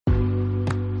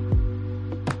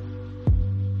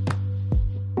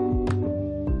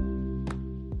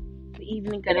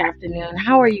evening, good afternoon.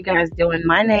 How are you guys doing?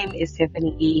 My name is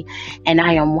Tiffany E, and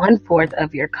I am one fourth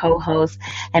of your co-host.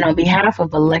 And on behalf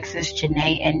of Alexis,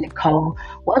 Janae, and Nicole,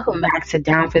 welcome back to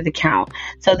Down for the Count.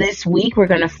 So this week we're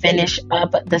going to finish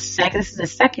up this is the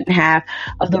second half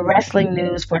of the wrestling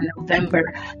news for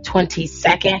November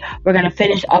 22nd. We're going to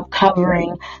finish up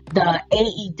covering the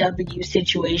AEW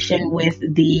situation with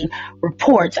the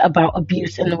reports about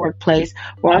abuse in the workplace.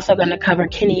 We're also going to cover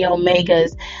Kenny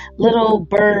Omega's little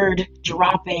bird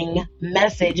dropping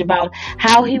message about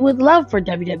how he would love for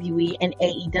WWE and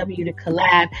AEW to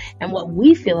collab and what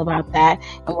we feel about that.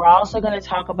 And we're also going to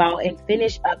talk about and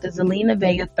finish up the Zelina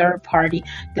Vega third party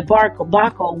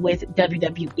debacle with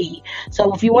WWE.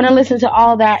 So if you want to listen to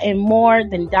all that and more,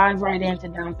 then dive right into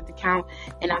Down for the Count,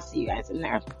 and I'll see you guys in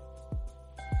there.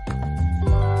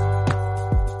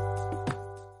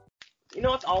 You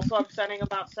know what's also upsetting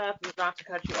about Seth, not to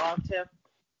cut you off, Tiff?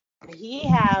 He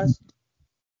has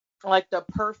like the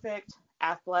perfect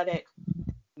athletic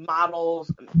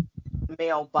model's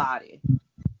male body.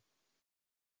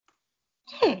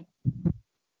 If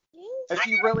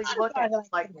you really look at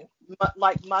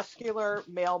like muscular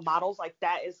male models, like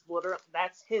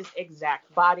that's his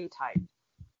exact body type.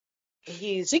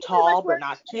 He's tall but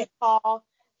not too tall.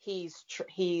 He's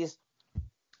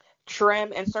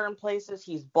trim in certain places.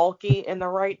 He's bulky in the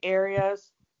right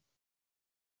areas.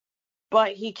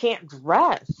 But he can't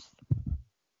dress.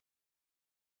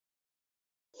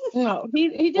 No,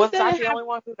 he just was I the only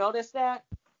one who noticed that?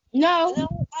 No,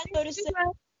 I noticed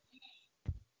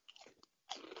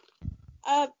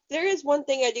that. There is one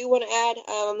thing I do want to add.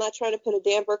 I'm not trying to put a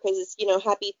damper because it's,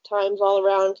 happy times all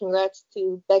around. Congrats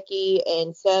to Becky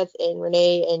and Seth and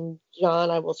Renee and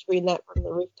John. I will scream that from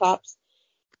the rooftops.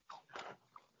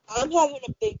 I'm having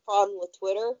a big problem with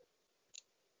Twitter.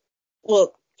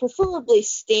 Well, preferably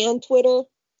Stan Twitter.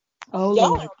 Oh,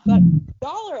 y'all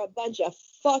are a bunch of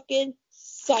fucking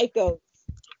psychos.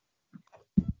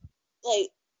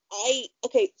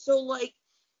 So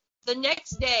the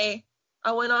next day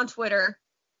I went on Twitter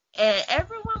and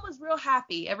everyone was real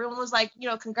happy. Everyone was like,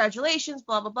 congratulations,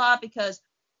 blah, blah, blah, because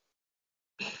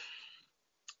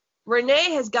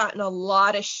Renee has gotten a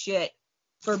lot of shit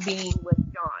for being with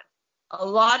John. A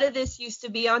lot of this used to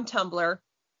be on Tumblr,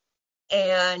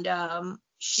 and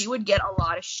she would get a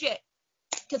lot of shit.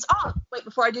 Because,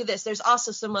 before I do this, there's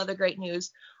also some other great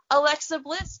news. Alexa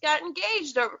Bliss got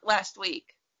engaged last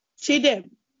week. She did.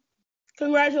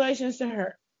 Congratulations to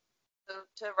her.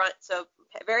 So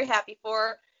very happy for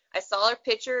her. I saw her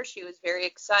picture. She was very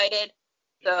excited.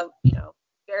 So,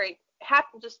 very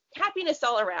happy, just happiness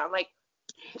all around.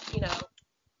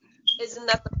 Isn't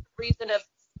that the reason of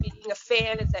being a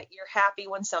fan, is that you're happy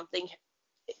when something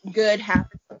good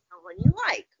happens to someone you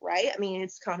like, right? I mean,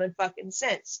 it's common fucking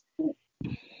sense.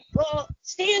 Well,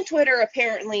 Stan Twitter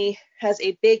apparently has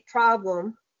a big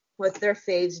problem with their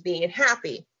faves being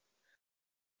happy.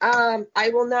 I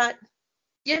will not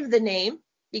give the name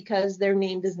because their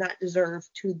name does not deserve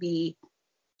to be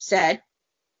said.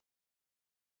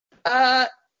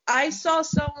 I saw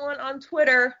someone on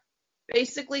Twitter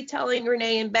basically telling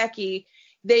Renee and Becky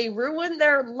they ruined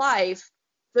their life,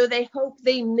 so they hope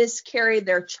they miscarry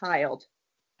their child.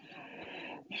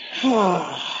 There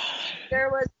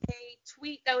was a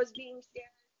tweet that was being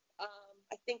shared.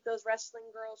 I think those wrestling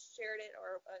girls shared it,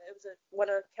 or it was one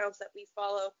of the accounts that we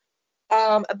follow,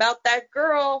 about that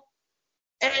girl,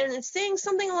 and saying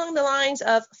something along the lines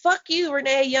of, "Fuck you,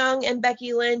 Renee Young and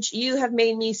Becky Lynch. You have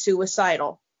made me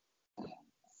suicidal."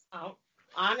 Oh,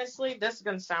 honestly, this is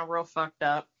gonna sound real fucked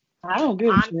up. I don't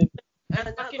give a shit.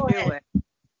 Fucking do it.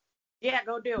 Yeah,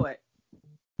 go do it.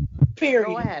 Period.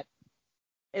 Go ahead.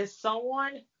 Is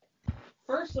someone,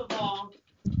 first of all,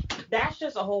 that's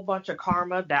just a whole bunch of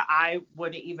karma that I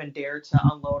wouldn't even dare to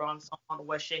unload on someone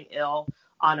wishing ill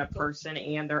on a person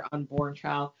and their unborn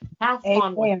child. Have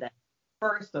fun with it.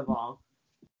 First of all,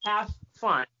 have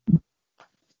fun.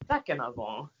 Second of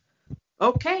all,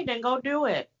 okay, then go do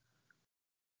it.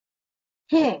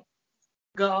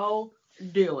 Go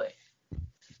do it.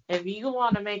 If you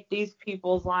want to make these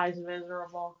people's lives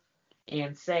miserable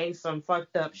and say some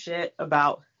fucked up shit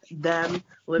about them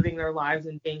living their lives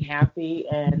and being happy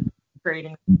and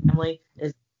creating a family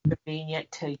is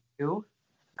convenient to you,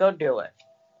 go do it.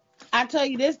 I tell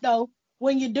you this, though.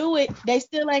 When you do it, they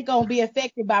still ain't going to be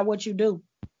affected by what you do.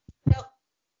 Nope.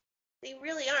 They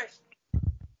really aren't.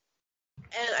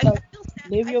 And I feel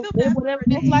sad. Live whatever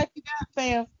this life you got,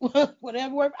 fam.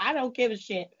 Whatever. I don't give a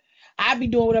shit. I be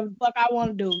doing whatever the fuck I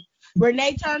want to do.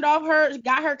 Renee turned off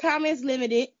got her comments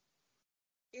limited.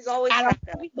 She's always had that.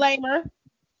 I don't blame her.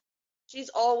 She's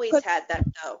always had that,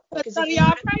 though. Because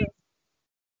y'all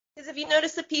Because if you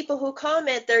notice the people who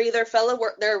comment, they're either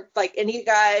they're like indie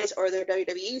guys, or they're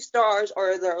WWE stars,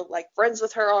 or they're like friends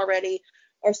with her already,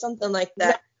 or something like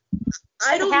that.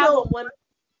 I don't know.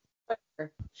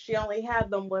 She only had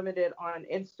them limited on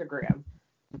Instagram.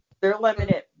 They're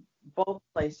limited both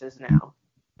places now.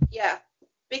 Yeah,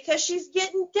 because she's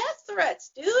getting death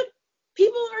threats, dude.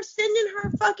 People are sending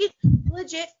her fucking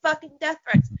legit fucking death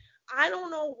threats. I don't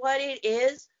know what it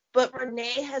is, but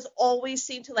Renee has always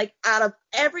seemed to, like, out of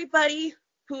everybody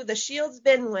who the Shield's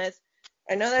been with,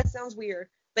 I know that sounds weird,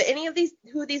 but any of these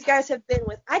guys have been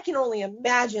with, I can only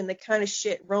imagine the kind of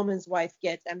shit Roman's wife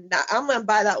gets. I'm gonna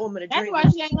buy that woman a drink. That's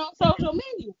why she ain't on social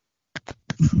media.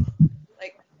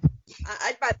 Like,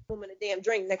 I'd buy that woman a damn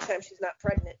drink next time she's not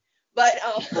pregnant. But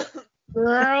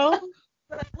Girl.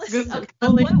 But listen,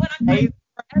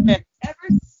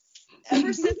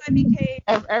 ever since I became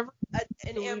an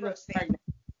Ambrose fan.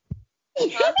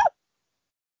 Huh?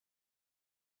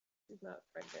 She's not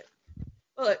pregnant.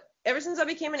 Well, look, ever since I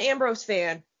became an Ambrose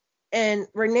fan, and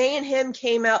Renee and him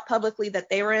came out publicly that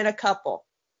they were in a couple,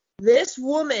 this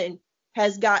woman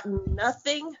has gotten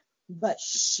nothing but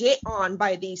shit on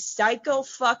by these psycho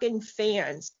fucking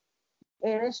fans.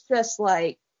 And it's just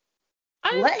like,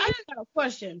 I just got a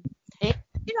question. You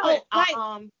know,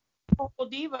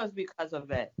 Divas because of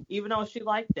it, even though she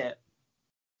liked it.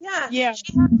 Yeah.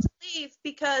 She had to leave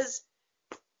because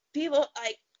people,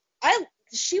 like,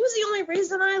 she was the only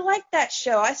reason I liked that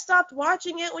show. I stopped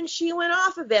watching it when she went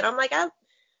off of it. I'm like,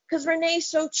 because Renee's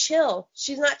so chill.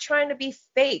 She's not trying to be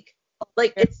fake.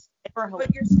 Like, it's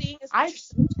what you're seeing is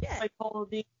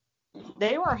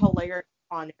they were hilarious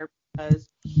on there because,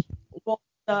 well,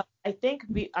 I think,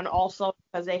 and also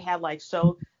because they had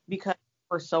because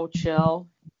we're so chill,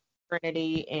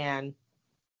 Trinity and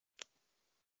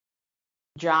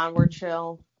John were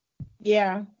chill.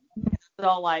 Yeah.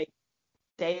 So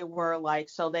they were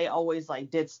so they always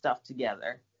did stuff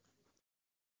together.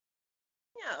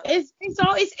 Yeah. It's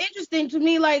interesting to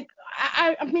me. Like,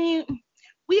 I mean,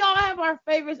 we all have our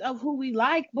favorites of who we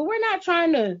like, but we're not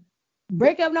trying to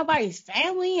break up nobody's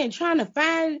family and trying to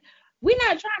find. We're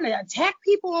not trying to attack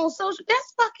people on social.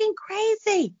 That's fucking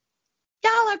crazy.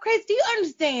 Y'all are crazy. Do you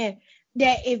understand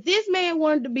that if this man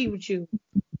wanted to be with you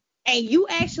and you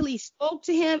actually spoke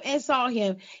to him and saw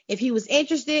him, if he was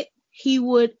interested, he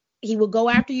would go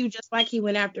after you just like he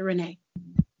went after Renee.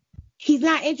 He's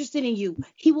not interested in you.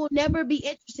 He will never be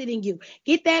interested in you.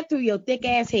 Get that through your thick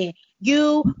ass head.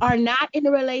 You are not in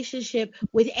a relationship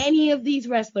with any of these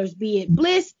wrestlers, be it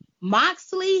Bliss,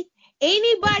 Moxley,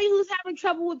 anybody who's having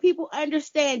trouble with people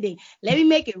understanding. Let me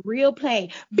make it real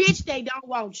plain. Bitch, they don't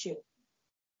want you.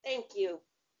 Thank you.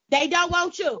 They don't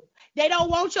want you. They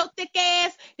don't want your thick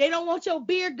ass. They don't want your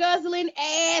beer guzzling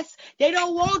ass. They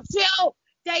don't want you.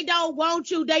 They don't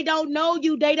want you. They don't know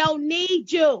you. They don't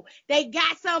need you. They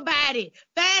got somebody.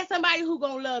 Find somebody who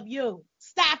gonna love you.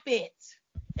 Stop it.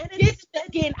 And this is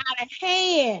just getting out of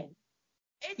hand.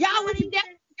 Y'all was deaf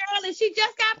girl and she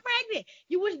just got pregnant.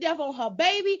 You was deaf on her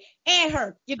baby and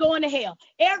her. You're going to hell.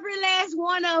 Every last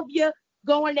one of you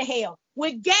going to hell.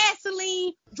 With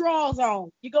gasoline draws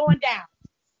on. You're going down.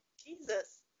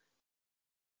 Jesus.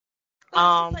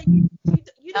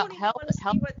 You don't help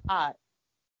hot.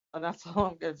 And that's all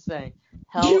I'm gonna say.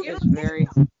 Hell is very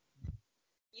hot.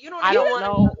 I don't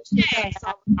know.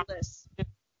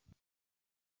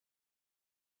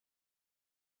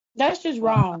 That's just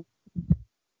wrong.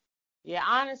 Yeah,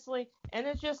 honestly, and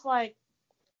it's just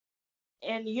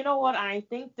and you know what? I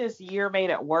think this year made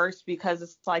it worse because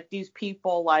it's these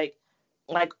people like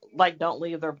don't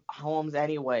leave their homes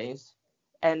anyways,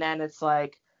 and then it's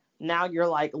now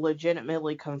you're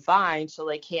legitimately confined, so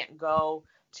they can't go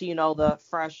to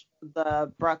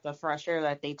the breath of fresh air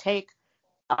that they take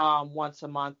once a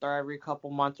month or every couple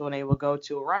months when they will go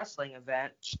to a wrestling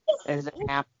event. As it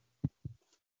happens.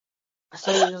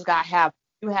 So you just got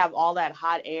you have all that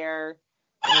hot air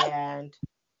and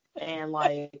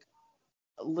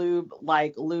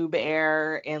lube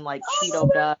air and Cheeto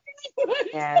dust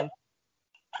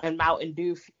and Mountain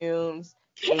Dew fumes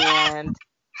and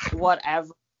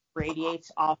whatever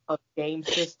radiates off of game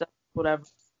system, whatever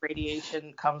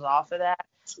radiation comes off of that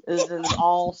is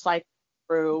all cycled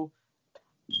through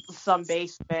some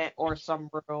basement or some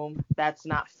room that's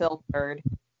not filtered.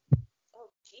 Oh,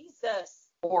 Jesus.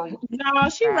 No,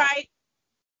 she right.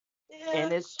 Yeah.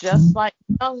 And it's just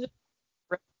them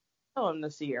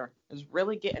this year is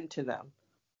really getting to them.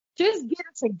 Just get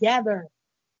it together.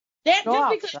 Go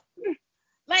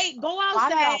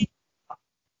outside.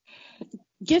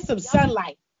 Get some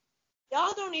sunlight.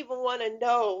 Y'all don't even want to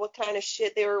know what kind of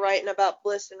shit they were writing about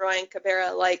Bliss and Ryan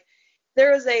Cabrera.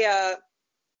 There was a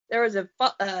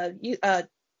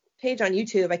page on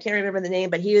YouTube. I can't remember the name,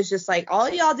 but he was just like, all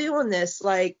y'all doing this,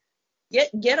 like,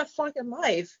 get a fucking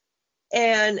life.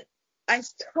 And I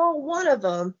saw one of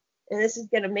them, and this is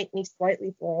going to make me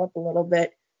slightly throw up a little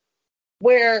bit,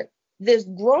 where this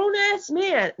grown-ass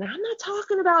man, and I'm not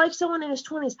talking about like someone in his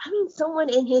 20s, I mean someone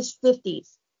in his 50s,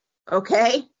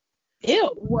 okay? Ew.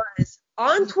 Was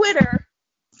on Twitter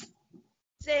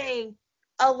saying,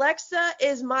 Alexa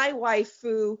is my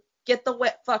waifu, get the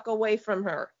wet fuck away from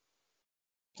her.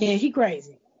 Yeah, he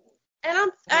crazy.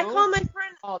 And I call my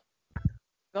friend,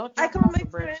 I call my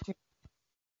friend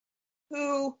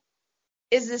who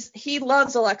is this, he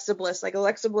loves Alexa Bliss. Like,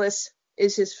 Alexa Bliss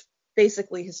is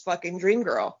basically his fucking dream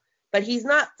girl. But he's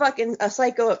not fucking a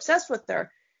psycho obsessed with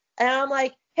her. And I'm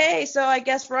like, hey, so I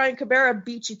guess Ryan Cabrera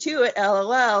beat you to it,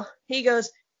 LOL. He goes,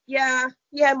 yeah,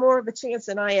 he had more of a chance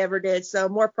than I ever did, so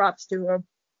more props to him.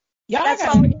 That's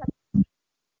all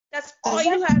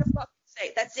you had to fucking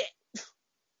say. That's it.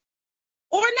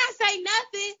 Or not say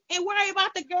nothing and worry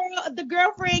about the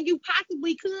girlfriend you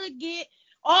possibly could get.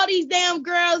 All these damn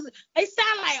girls, they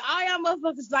sound like all y'all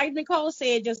motherfuckers, like Nicole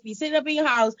said, just be sitting up in your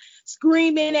house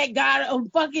screaming at God,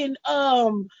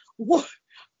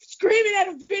 screaming at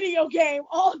a video game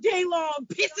all day long,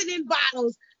 pissing in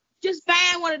bottles. Just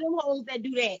find one of them hoes that do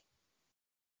that.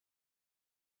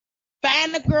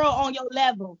 Find a girl on your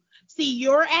level. See,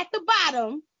 you're at the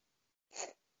bottom,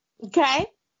 okay,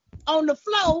 on the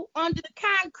floor under the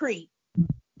concrete.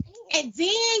 And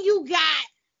then you got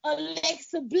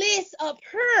Alexa Bliss up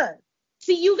her.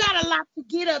 See, you got a lot to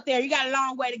get up there. You got a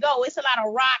long way to go. It's a lot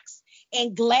of rocks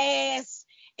and glass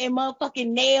and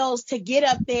motherfucking nails to get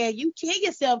up there. You kill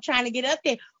yourself trying to get up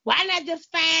there. Why not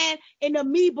just find an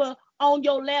amoeba on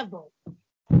your level?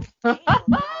 Nah,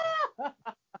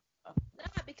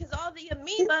 because all the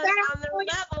amoebas on their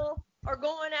level are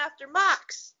going after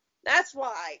Mox. That's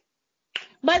why.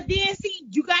 But then, see,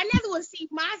 you got another one. See,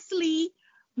 Moxley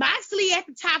at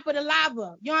the top of the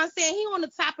lava. You know what I'm saying? He on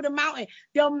the top of the mountain.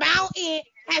 The mountain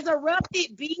has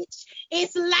erupted, bitch.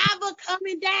 It's lava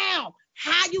coming down.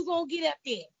 How you gonna get up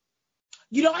there?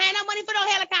 You don't have no money for no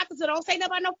helicopter, so don't say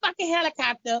nothing about no fucking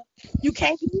helicopter. You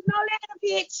can't use no ladder,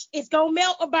 bitch. It's gonna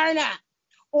melt or burn up,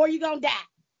 or you gonna die.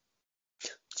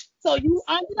 So you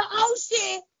under the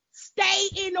ocean,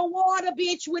 stay in the water,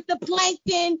 bitch, with the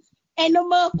plankton and the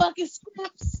motherfucking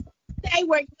scripts. Stay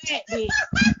where you at, bitch.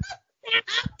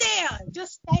 Up there.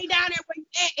 Just stay down there where you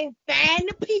at and find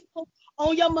the people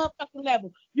on your motherfucking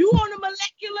level. You on a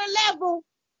molecular level,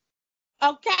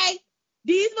 okay?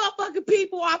 These motherfucking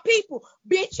people are people.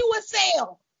 Bitch, you a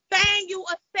cell. Find you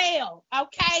a cell,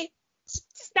 okay?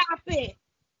 Stop it.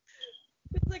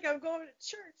 It's like I'm going to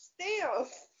church. Damn.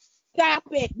 Stop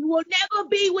it. You will never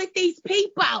be with these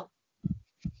people.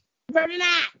 You're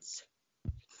not.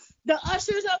 The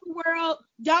ushers of the world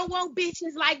don't want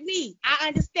bitches like me. I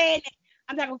understand that.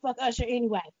 I'm not gonna fuck Usher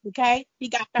anyway, okay? He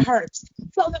got the hurts.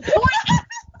 So the point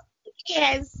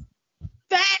is,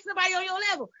 find somebody on your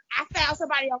level. I found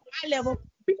somebody on my level.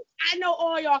 I know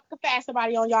all y'all can find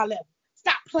somebody on y'all level.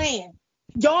 Stop playing.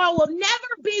 Y'all will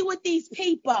never be with these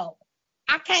people.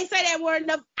 I can't say that word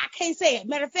enough. I can't say it.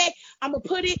 Matter of fact, I'm going to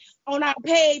put it on our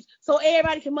page so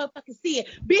everybody can motherfucking see it.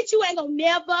 Bitch, you ain't going to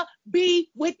never be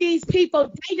with these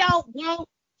people. They don't want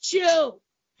you.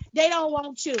 They don't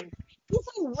want you. It's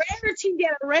a rarity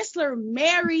that a wrestler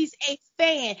marries a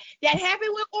fan. That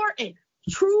happened with Orton.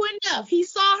 True enough. He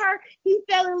saw her. He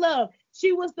fell in love.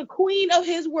 She was the queen of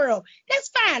his world. That's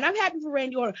fine. I'm happy for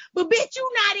Randy Orton. But bitch, you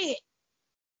not it.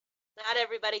 Not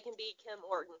everybody can be Kim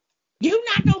Orton. You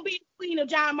not gonna be the queen of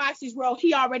John Moxley's world.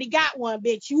 He already got one,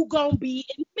 bitch. You gonna be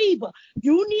an amoeba.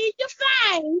 You need to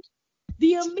find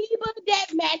the amoeba that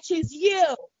matches you.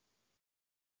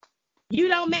 You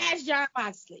don't match John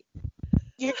Moxley.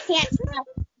 You can't stop.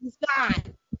 He's gone.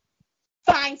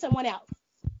 Find someone else.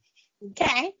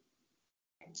 Okay?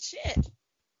 Shit.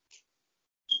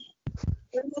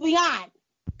 We're moving on.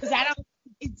 Because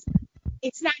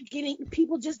it's not getting,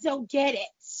 people just don't get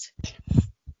it.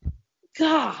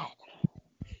 God.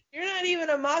 You're not even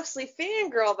a Moxley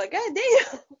fangirl, but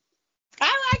goddamn.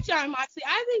 I like John Moxley.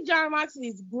 I think John Moxley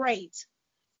is great.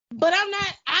 But I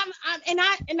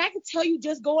can tell you,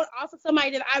 just going off of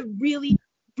somebody that I really,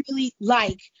 really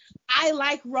like. I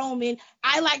like Roman.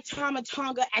 I like Tama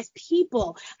Tonga as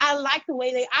people. I like the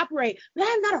way they operate. But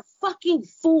I'm not a fucking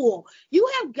fool. You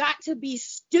have got to be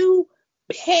stupid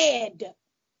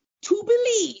to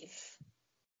believe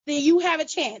that you have a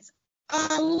chance.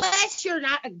 Unless you're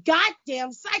not a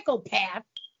goddamn psychopath.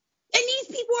 And these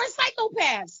people are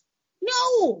psychopaths.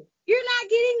 No, you're not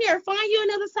getting there. Find you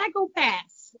another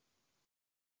psychopath.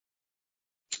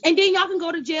 And then y'all can go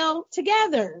to jail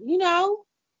together, you know?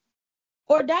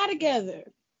 or die together.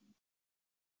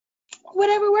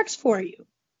 Whatever works for you.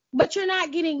 But you're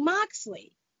not getting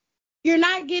Moxley. You're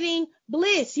not getting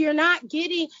Bliss. You're not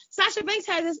getting... Sasha Banks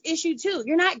has this issue too.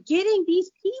 You're not getting these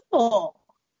people.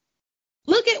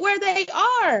 Look at where they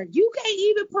are. You can't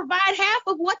even provide half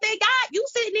of what they got. You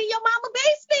sitting in your mama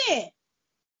basement.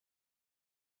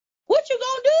 What you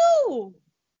gonna do?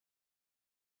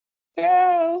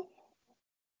 Girl,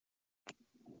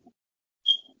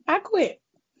 I quit.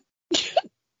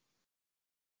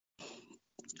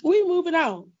 We moving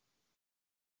on.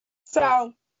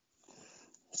 So,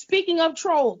 speaking of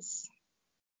trolls,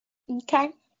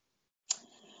 okay,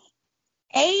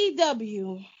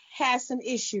 AEW has some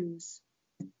issues.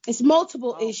 It's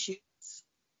multiple issues.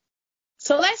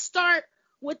 So let's start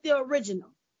with the original,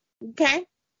 okay?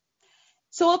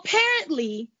 So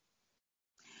apparently,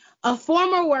 a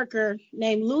former worker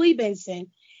named Louis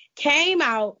Benson came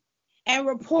out and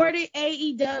reported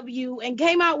AEW and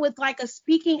came out with like a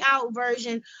speaking out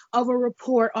version of a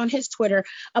report on his Twitter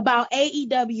about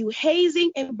AEW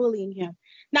hazing and bullying him.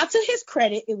 Now, to his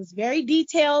credit, it was very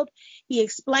detailed. He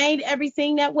explained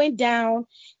everything that went down.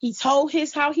 He told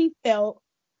how he felt.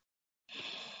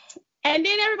 And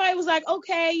then everybody was like,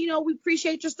 okay, we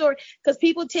appreciate your story, because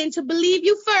people tend to believe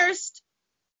you first.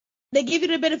 They give you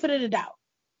the benefit of the doubt.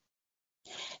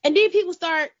 And then people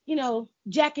start,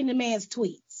 jacking the man's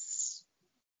tweets.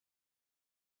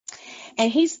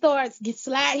 And he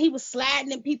was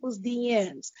sliding in people's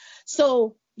DMs.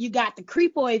 So you got the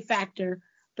creepoid factor,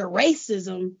 the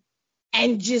racism,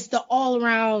 and just the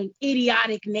all-around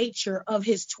idiotic nature of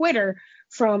his Twitter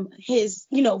from his,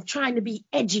 trying to be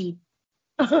edgy.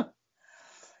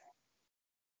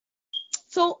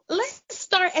 So let's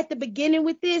start at the beginning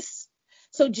with this.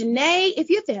 So Janae, if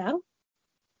you're there,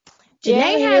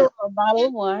 Janae has a bottle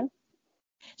of wine.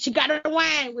 She got her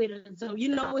wine with her, so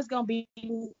it's gonna be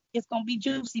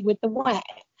juicy with the wine.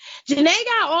 Janae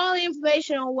got all the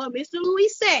information on what Mr. Louis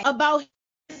said about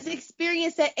his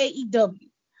experience at AEW.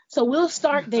 So we'll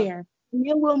start there, and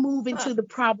then we'll move into the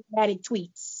problematic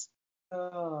tweets.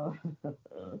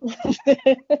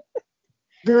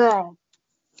 Girl,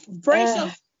 brace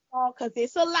yourself, because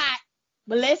it's a lot.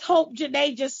 But let's hope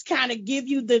Janae just kind of give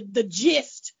you the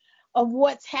gist of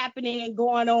what's happening and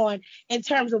going on in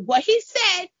terms of what he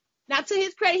said. Now, to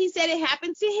his credit, he said it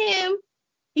happened to him.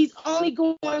 He's only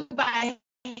going by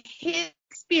his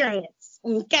experience.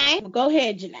 Okay? Go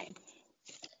ahead, Janae.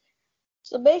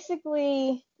 So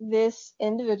basically, this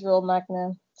individual, I'm not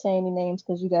going to say any names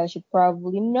because you guys should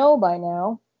probably know by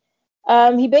now.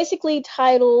 He basically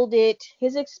titled it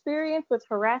his experience with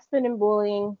harassment and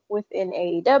bullying within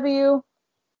AEW.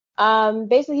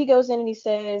 Basically, he goes in and he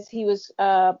says he was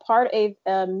part of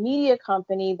a media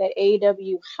company that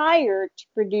AEW hired to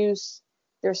produce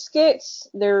their skits,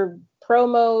 their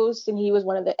promos, and he was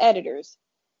one of the editors.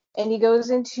 And he goes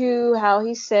into how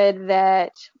he said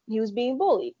that he was being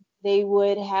bullied. They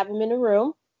would have him in a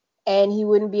room, and he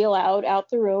wouldn't be allowed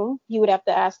out the room. He would have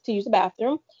to ask to use the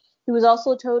bathroom. He was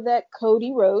also told that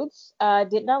Cody Rhodes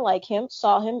did not like him,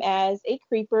 saw him as a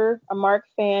creeper, a Mark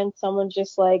fan, someone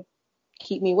just like,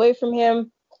 keep me away from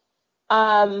him.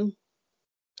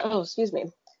 Excuse me.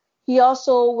 He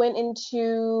also went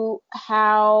into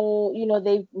how,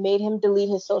 they made him delete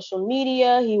his social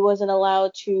media. He wasn't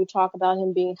allowed to talk about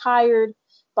him being hired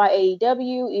by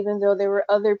AEW, even though there were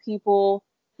other people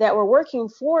that were working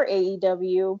for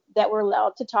AEW that were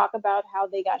allowed to talk about how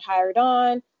they got hired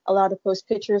on, allowed to post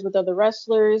pictures with other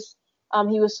wrestlers.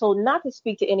 He was told not to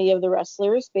speak to any of the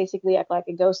wrestlers, basically act like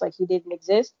a ghost, like he didn't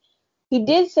exist. He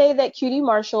did say that QT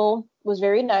Marshall was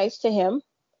very nice to him.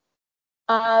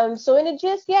 So in it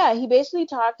just, he basically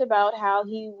talked about how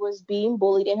he was being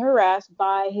bullied and harassed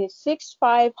by his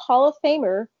 6'5" Hall of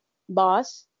Famer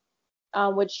boss,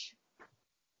 which,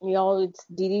 it's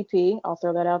DDP. I'll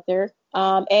throw that out there.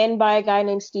 And by a guy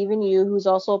named Steven Yu, who's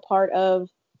also a part of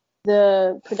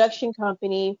the production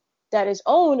company that is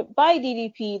owned by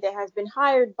DDP that has been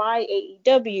hired by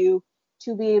AEW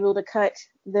to be able to cut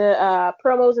the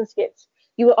promos and skits.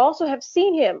 You will also have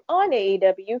seen him on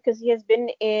AEW because he has been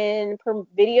in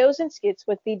videos and skits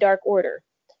with the Dark Order.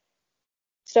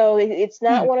 So it's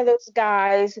not one of those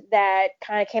guys that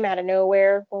kind of came out of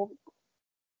nowhere. Well,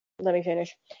 let me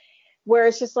finish. Where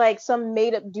it's just like some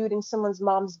made-up dude in someone's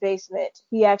mom's basement.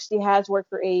 He actually has worked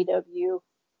for AEW.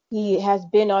 He has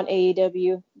been on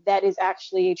AEW. That is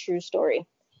actually a true story.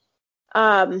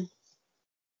 So,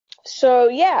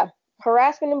 yeah.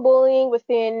 Harassment and bullying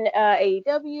within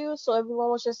AEW. So everyone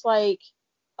was just like,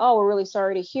 oh, we're really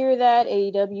sorry to hear that.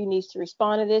 AEW needs to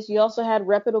respond to this. You also had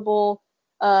reputable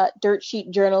dirt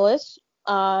sheet journalists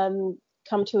come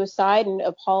to his side and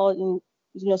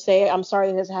say, I'm sorry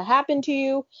that this happened to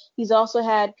you. He's also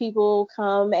had people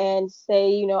come and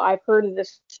say, I've heard of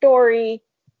this story.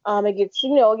 It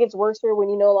gets worse when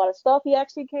you know a lot of stuff. He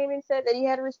actually came and said that he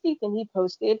had a receipt, and he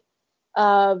posted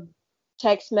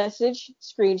text message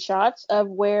screenshots of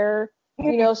where,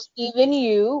 Stephen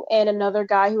Yu and another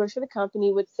guy who works for the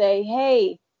company would say,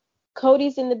 hey,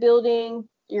 Cody's in the building.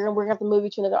 We're going to have to move you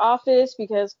to another office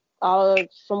because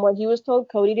from what he was told,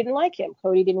 Cody didn't like him.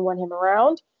 Cody didn't want him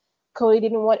around. Cody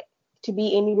didn't want to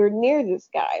be anywhere near this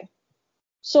guy.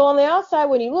 So on the outside,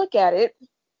 when you look at it,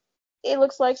 it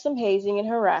looks like some hazing and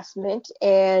harassment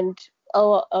and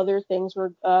other things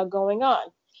were going on.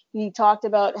 He talked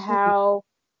about how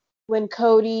when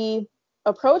Cody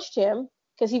approached him,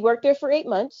 because he worked there for 8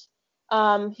 months,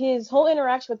 his whole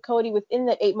interaction with Cody within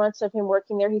that 8 months of him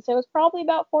working there, he said was probably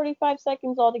about 45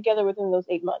 seconds altogether within those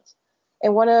 8 months.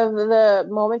 And one of the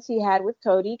moments he had with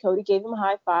Cody gave him a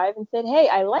high five and said, hey,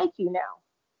 I like you now.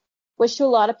 Which to a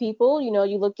lot of people,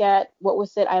 you look at what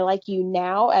was said, I like you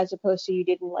now, as opposed to you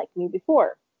didn't like me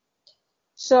before.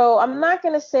 So I'm not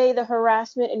going to say the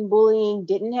harassment and bullying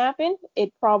didn't happen.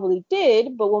 It probably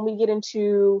did. But when we get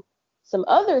into some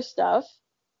other stuff,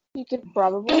 you could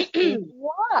probably see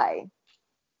why.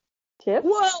 Tip?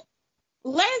 Well,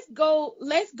 let's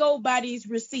go by these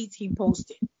receipts he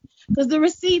posted, because the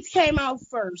receipts came out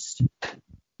first.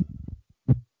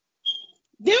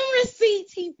 Them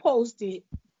receipts he posted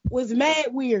was mad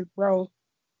weird, bro.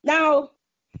 Now,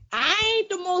 I ain't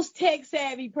the most tech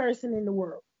savvy person in the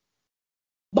world,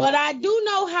 but I do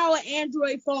know how an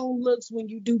Android phone looks when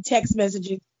you do text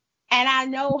messaging, and I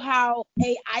know how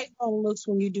an iPhone looks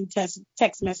when you do text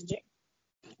messaging.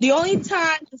 The only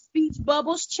time the speech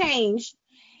bubbles change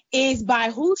is by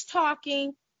who's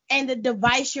talking and the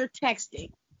device you're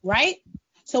texting, right?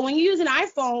 So when you use an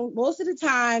iPhone, most of the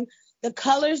time, the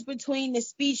colors between the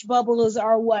speech bubbles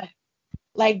are what?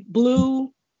 Like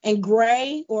blue and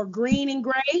gray, or green and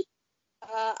gray?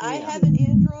 I have an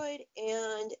Android,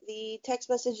 and the text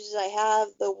messages I have,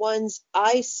 the ones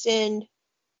I send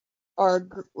are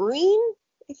green,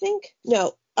 I think.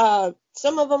 No,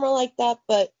 some of them are like that,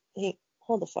 but hey,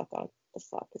 hold the fuck on. The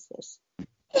fuck is this?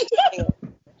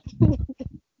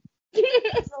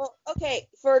 So, okay,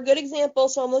 for a good example,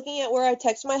 so I'm looking at where I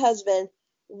text my husband.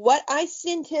 What I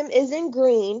send him is in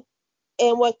green,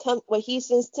 and what he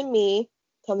sends to me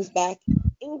comes back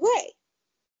in gray.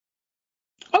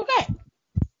 Okay.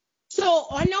 So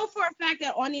I know for a fact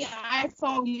that on the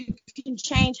iPhone you can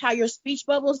change how your speech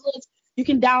bubbles look. You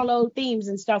can download themes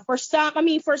and stuff. For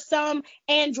some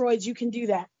Androids you can do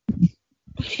that.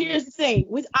 Here's the thing.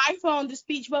 With iPhone, the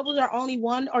speech bubbles are only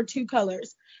one or two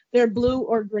colors. They're blue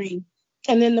or green.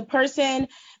 And then when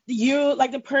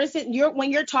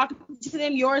you're talking to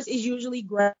them, yours is usually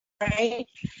gray,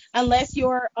 unless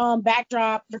your phone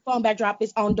backdrop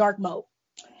is on dark mode.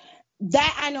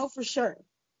 That I know for sure.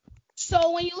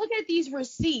 So when you look at these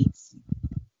receipts,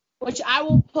 which I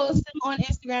will post them on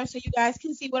Instagram so you guys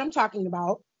can see what I'm talking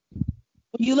about.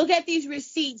 When you look at these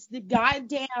receipts, the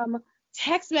goddamn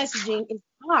text messaging is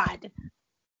odd.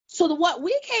 So what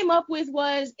we came up with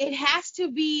was it has to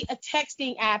be a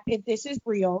texting app if this is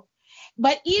real.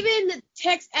 But even the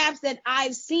text apps that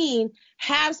I've seen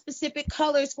have specific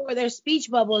colors for their speech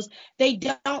bubbles. They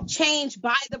don't change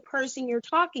by the person you're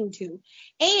talking to.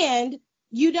 And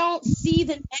you don't see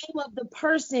the name of the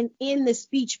person in the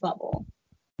speech bubble.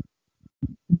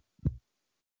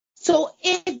 So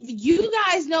if you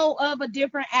guys know of a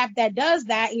different app that does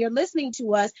that and you're listening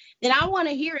to us, then I want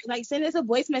to hear it. Like, send us a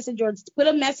voice message or put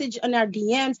a message on our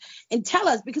DMs and tell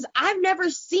us, because I've never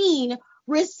seen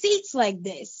receipts like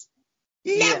this.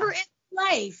 Never in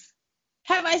life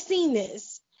have I seen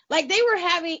this. Like,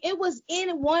 it was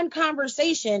in one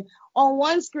conversation on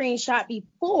one screenshot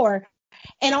before,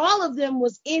 and all of them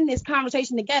was in this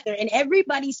conversation together, and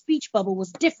everybody's speech bubble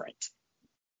was different.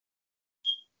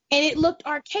 And it looked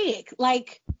archaic,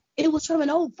 like it was from an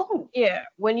old phone. Yeah,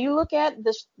 when you look at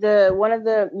the one of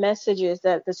the messages,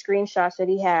 that the screenshots that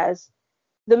he has,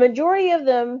 the majority of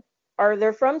them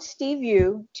they're from Steve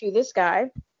Yu to this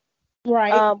guy.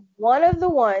 Right. One of the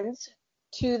ones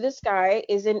to this guy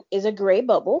is a gray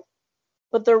bubble,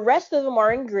 but the rest of them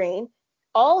are in green.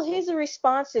 All his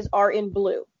responses are in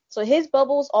blue. So his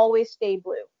bubbles always stay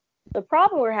blue. The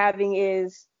problem we're having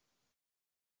is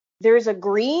there's a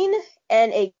green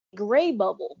and a gray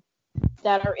bubble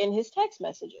that are in his text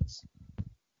messages.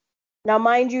 Now,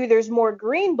 mind you, there's more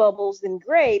green bubbles than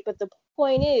gray, but the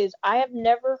point is, I have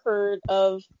never heard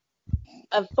of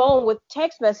a phone with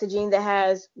text messaging that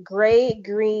has gray,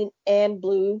 green, and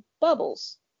blue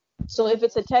bubbles. So if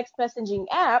it's a text messaging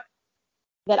app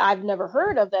that I've never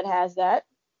heard of that has that,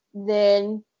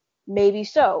 then maybe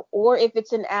so. Or if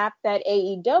it's an app that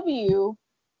AEW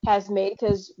has made,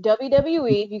 because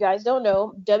WWE, if you guys don't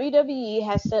know, WWE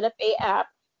has set up a app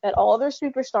that all their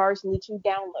superstars need to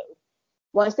download.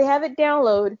 Once they have it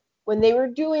download, when they were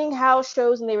doing house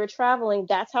shows and they were traveling,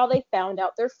 that's how they found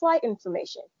out their flight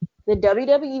information. The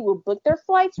WWE will book their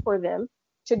flights for them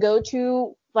to go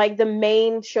to like the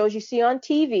main shows you see on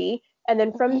TV, and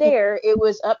then from there it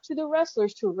was up to the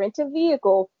wrestlers to rent a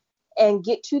vehicle and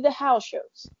get to the house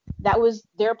shows. That was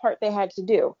their part they had to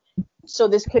do. So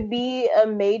this could be a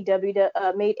made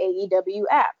AEW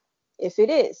app. If it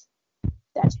is,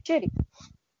 that's shitty.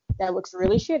 That looks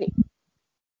really shitty.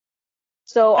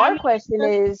 So our question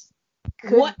is,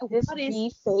 could this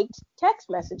be faked text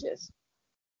messages?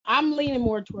 I'm leaning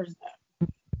more towards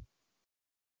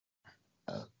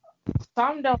that.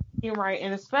 Some don't seem right,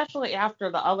 and especially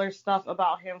after the other stuff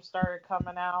about him started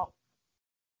coming out.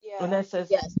 Yeah. And this is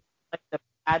like the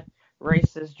bad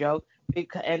racist joke,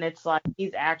 and it's like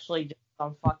he's actually just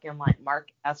some fucking like Mark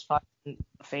ass fucking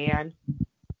fan.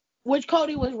 Which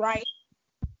Cody was right.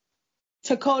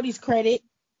 To Cody's credit,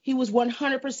 he was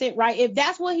 100% right. If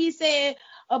that's what he said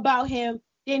about him,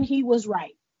 then he was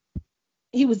right.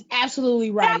 He was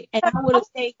absolutely right. And I would have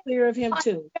stayed clear of him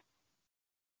too.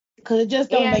 Because it just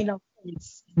don't make no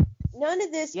sense. None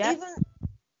of this, even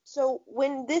so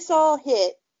when this all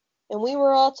hit and we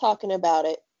were all talking about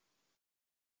it,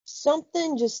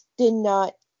 something just did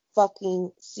not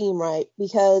fucking seem right,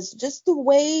 because just the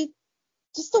way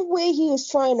he was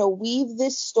trying to weave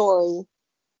this story,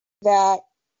 that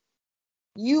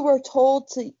you were told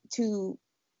to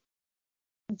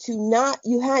not,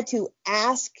 you had to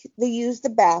ask to use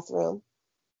the bathroom.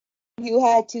 You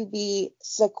had to be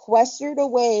sequestered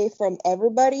away from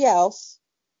everybody else.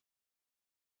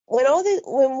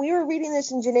 When we were reading this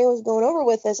and Janae was going over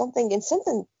with us, I'm thinking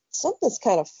something's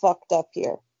kind of fucked up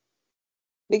here.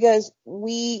 Because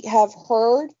we have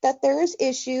heard that there is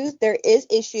issues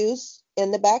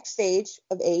in the backstage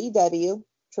of AEW,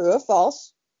 true or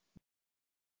false.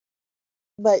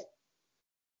 But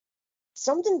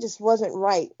something just wasn't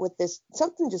right with this.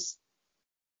 Something just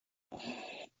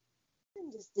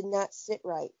did not sit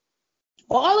right.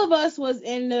 All of us was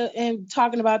in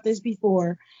talking about this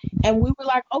before, and we were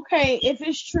like, okay, if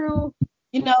it's true,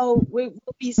 we'll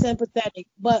be sympathetic,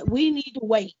 but we need to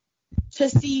wait to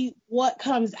see what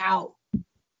comes out.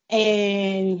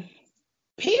 And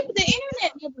the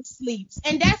internet never sleeps,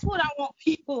 and that's what I want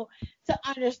people to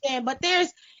understand. But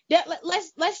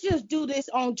let's just do this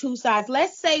on two sides.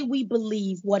 Let's say we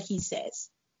believe what he says,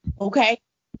 okay?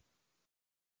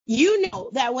 You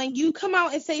know that when you come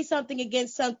out and say something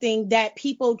against something that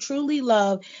people truly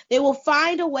love, they will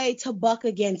find a way to buck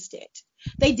against it.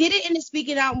 They did it in the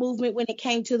Speaking Out movement when it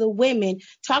came to the women,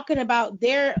 talking about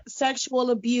their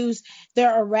sexual abuse,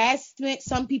 their harassment.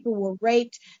 Some people were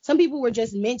raped. Some people were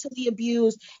just mentally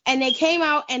abused. And they came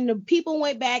out and the people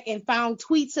went back and found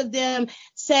tweets of them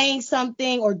saying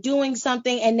something or doing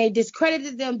something, and they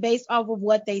discredited them based off of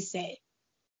what they said.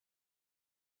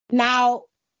 Now,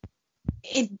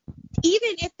 even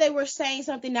if they were saying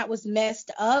something that was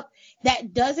messed up,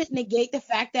 that doesn't negate the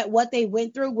fact that what they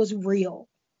went through was real.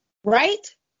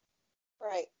 Right?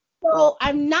 Right. So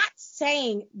I'm not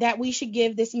saying that we should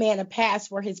give this man a pass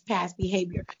for his past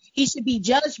behavior. He should be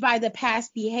judged by the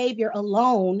past behavior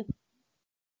alone.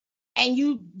 And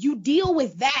you deal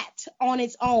with that on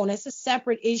its own. It's a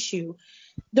separate issue.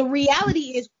 The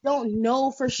reality is we don't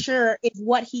know for sure if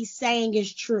what he's saying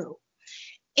is true.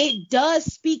 It does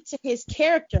speak to his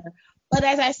character. But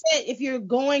as I said, if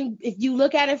you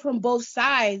look at it from both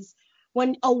sides,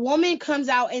 when a woman comes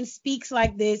out and speaks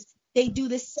like this, they do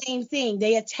the same thing.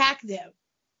 They attack them.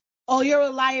 Oh, you're a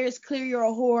liar. It's clear you're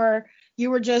a whore. You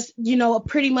were just,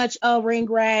 pretty much a ring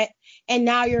rat, and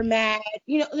now you're mad.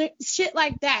 Shit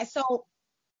like that. So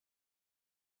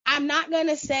I'm not going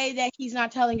to say that he's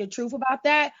not telling the truth about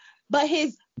that, but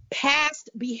his past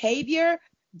behavior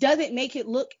doesn't make it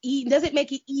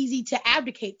easy to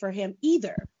advocate for him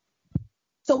either.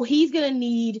 So he's going to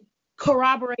need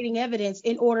corroborating evidence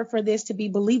in order for this to be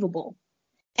believable.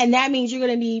 And that means you're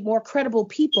going to need more credible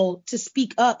people to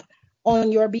speak up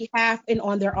on your behalf and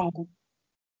on their own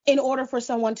in order for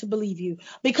someone to believe you.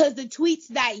 Because the tweets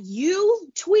that you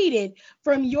tweeted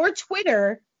from your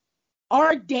Twitter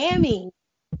are damning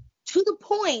to the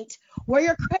point where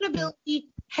your credibility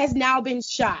has now been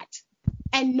shot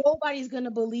and nobody's going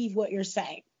to believe what you're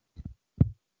saying.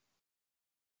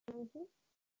 Mm-hmm.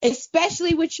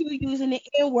 Especially with you using the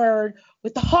N word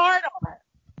with the hard R.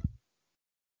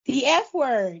 The F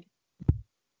word.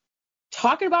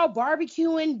 Talking about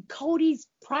barbecuing Cody's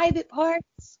private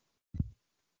parts.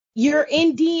 You're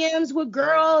in DMs with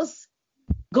girls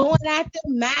going at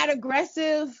them mad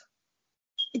aggressive,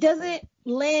 it doesn't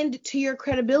lend to your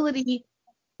credibility.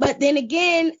 But then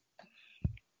again,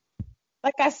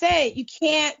 like I said,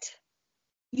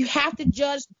 you have to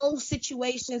judge those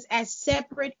situations as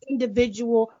separate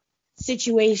individual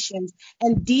situations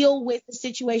and deal with the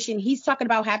situation he's talking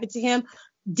about happened to him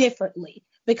differently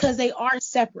because they are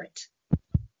separate.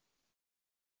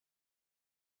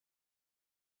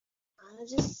 I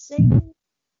just say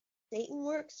Satan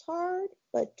works hard,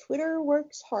 but Twitter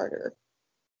works harder.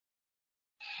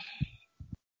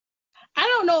 I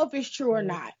don't know if it's true or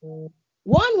not.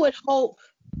 One would hope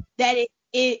that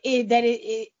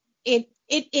it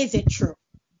isn't true,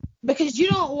 because you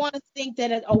don't want to think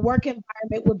that a work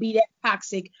environment would be that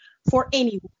toxic for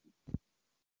anyone.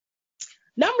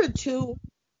 Number two,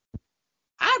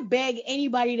 I beg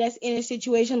anybody that's in a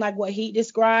situation like what he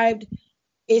described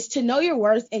is to know your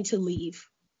worth and to leave.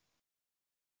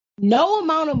 No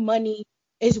amount of money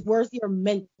is worth your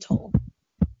mental.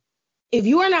 If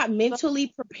you are not mentally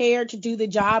prepared to do the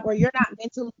job, or you're not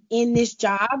mentally in this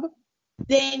job,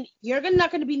 then you're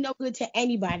not going to be no good to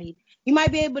anybody. You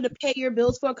might be able to pay your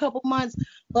bills for a couple months,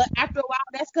 but after a while,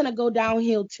 that's going to go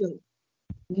downhill too.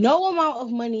 No amount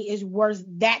of money is worth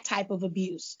that type of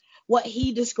abuse, what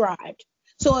he described.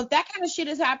 So if that kind of shit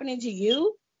is happening to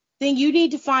you, then you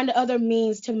need to find other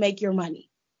means to make your money.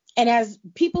 And as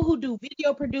people who do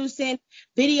video producing,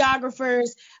 videographers,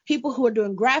 people who are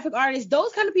doing graphic artists,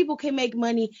 those kind of people can make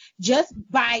money just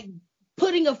by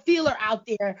putting a feeler out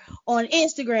there on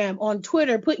Instagram, on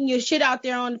Twitter, putting your shit out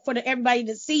there for everybody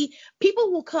to see.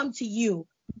 People will come to you.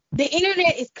 The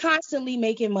internet is constantly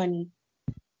making money.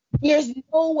 There's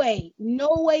no way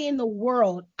in the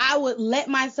world I would let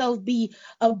myself be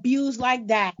abused like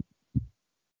that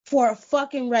for a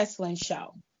fucking wrestling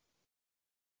show.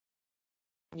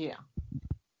 Yeah.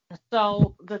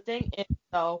 So the thing is,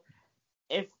 though,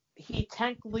 if he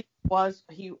technically was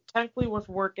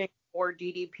working for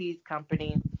DDP's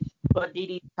company, but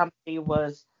DDP's company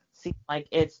seemed like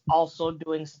it's also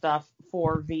doing stuff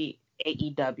for the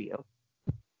AEW.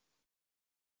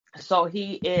 So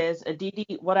he is a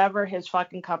DD, whatever his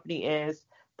fucking company is,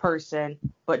 person,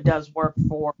 but does work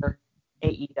for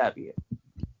AEW.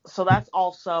 So that's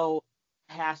also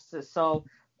so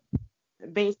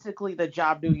basically the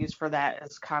job duties for that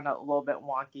is kind of a little bit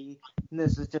wonky. And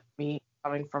this is just me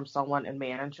coming from someone in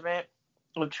management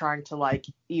of trying to like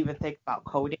even think about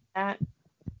coding that.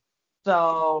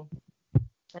 So,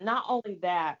 and not only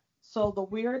that, so the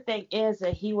weird thing is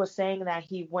that he was saying that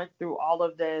he went through all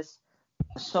of this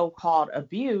so-called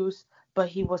abuse, but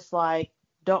he was like,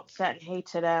 don't set and hate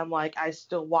to them, like I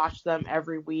still watch them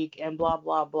every week and blah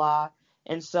blah blah.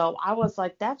 And so I was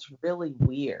like, that's really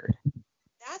weird.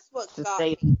 That's what to got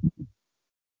say me.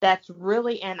 That's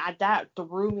really, and that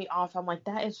threw me off. I'm like,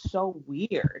 that is so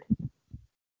weird.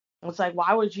 It's like,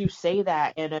 why would you say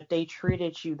that? And if they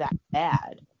treated you that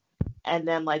bad, and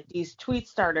then like these tweets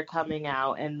started coming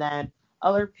out, and then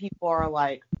other people are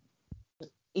like,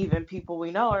 even people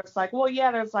we know, it's like, well,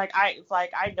 yeah, there's like,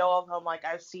 I know of him, like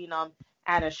I've seen him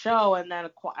at a show, and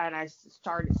I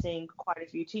started seeing quite a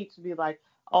few tweets to be like,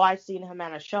 oh, I've seen him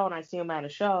at a show, and I see him at a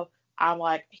show. I'm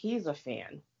like, he's a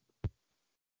fan.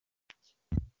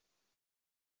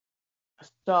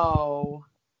 So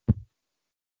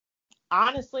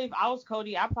honestly, if I was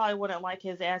Cody, I probably wouldn't like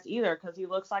his ass either, because he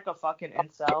looks like a fucking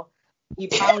incel. He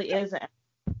probably is, to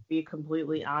be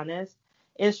completely honest.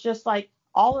 It's just like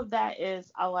all of that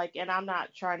is, I like, and I'm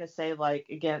not trying to say like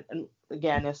again,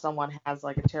 if someone has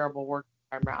like a terrible work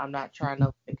environment, I'm not trying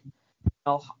to like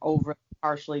over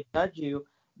harshly judge you,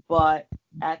 but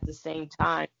at the same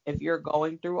time, if you're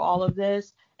going through all of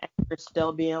this and you're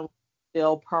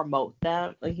still promote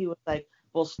them, like he was like,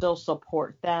 we'll still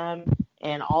support them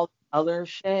and all other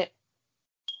shit,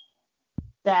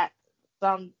 that's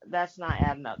not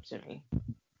adding up to me.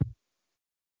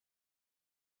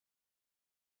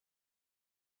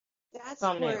 That's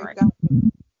where it got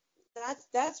me.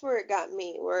 That's where it got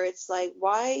me, where it's like,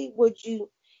 why would you?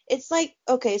 It's like,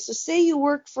 okay, so say you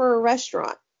work for a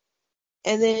restaurant,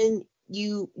 and then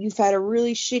you've had a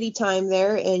really shitty time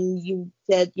there, and you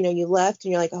said, you left,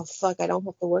 and you're like, oh fuck, I don't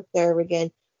have to work there ever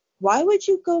again. Why would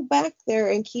you go back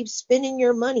there and keep spending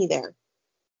your money there?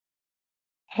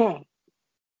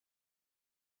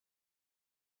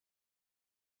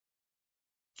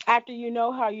 After you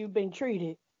know how you've been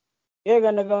treated, you're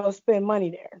gonna go spend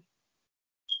money there.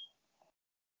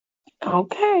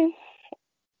 Okay.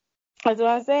 That's what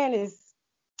I'm saying, is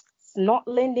it's not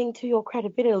lending to your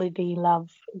credibility, love.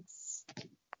 It's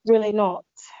really not.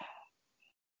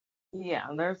 Yeah,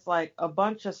 there's like a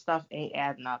bunch of stuff ain't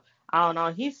adding up. I don't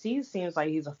know. He seems like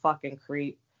he's a fucking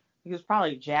creep. He was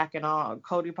probably jacking off.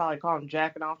 Cody probably called him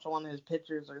jacking off to one of his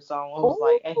pictures or something. It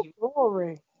was like, hey,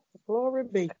 Glory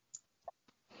be.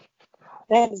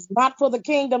 That is not for the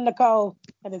kingdom, Nicole.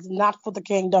 That is not for the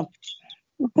kingdom.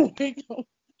 We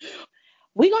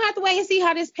gonna have to wait and see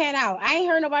how this pan out. I ain't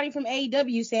heard nobody from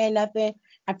AEW saying nothing.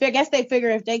 I guess they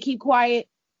figure if they keep quiet,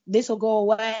 this will go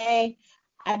away.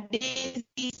 I did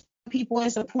see people in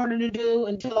support of the dude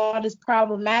until all this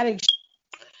problematic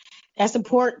that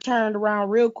support turned around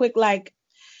real quick. Like,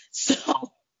 so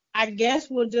I guess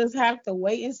we'll just have to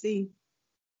wait and see.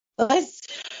 Let's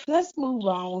move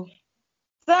on.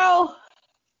 So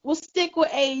we'll stick with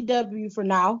AEW for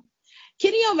now.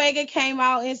 Kenny Omega came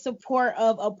out in support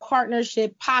of a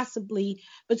partnership possibly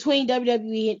between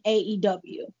WWE and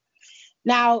AEW.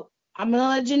 Now, I'm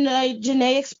going to let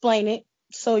Janae explain it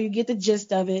so you get the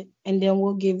gist of it, and then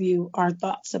we'll give you our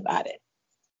thoughts about it.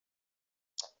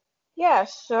 Yeah,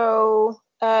 so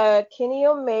Kenny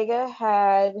Omega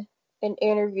had an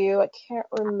interview. I can't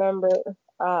remember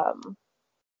who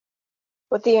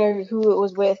it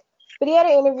was with. But he had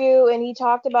an interview and he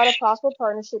talked about a possible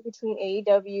partnership between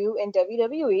AEW and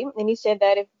WWE. And he said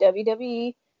that if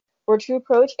WWE were to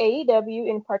approach AEW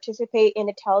and participate in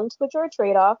a talent switch or a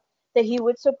trade-off, that he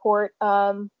would support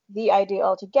the idea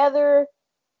altogether.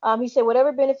 He said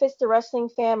whatever benefits the wrestling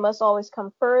fan must always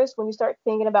come first. When you start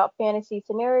thinking about fantasy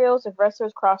scenarios, if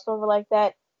wrestlers cross over like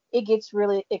that, it gets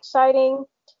really exciting.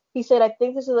 He said, I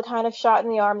think this is the kind of shot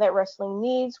in the arm that wrestling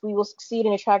needs. We will succeed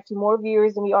in attracting more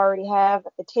viewers than we already have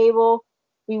at the table.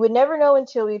 We would never know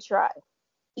until we try.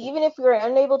 Even if we are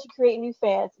unable to create new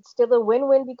fans, it's still a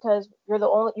win-win because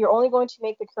you're only going to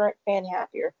make the current fan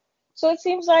happier. So it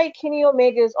seems like Kenny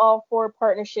Omega is all for a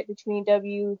partnership between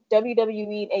WWE and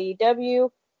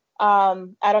AEW.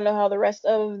 I don't know how the rest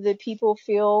of the people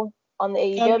feel on the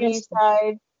AEW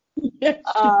side.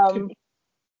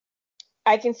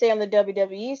 I can say on the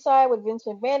WWE side with Vince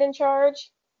McMahon in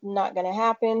charge, not going to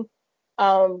happen.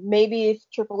 Maybe if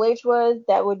Triple H was,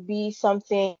 that would be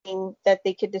something that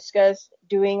they could discuss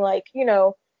doing, like,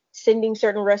 sending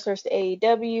certain wrestlers to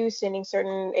AEW, sending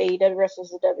certain AEW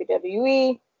wrestlers to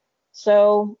WWE.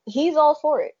 So he's all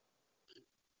for it.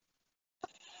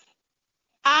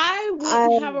 I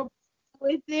wouldn't have a problem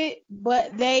with it,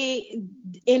 but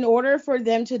in order for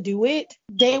them to do it,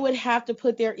 they would have to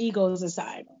put their egos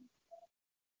aside.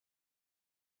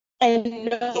 And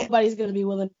nobody's going to be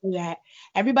willing to do that.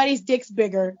 Everybody's dick's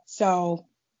bigger, so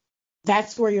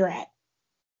that's where you're at.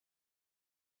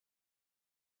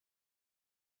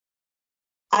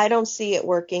 I don't see it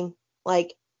working,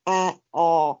 like, at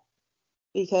all.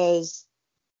 Because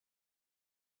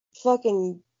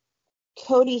fucking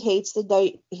Cody hates the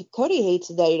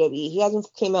WWE. He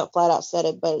hasn't came out flat out said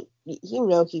it, but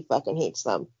he fucking hates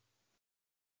them.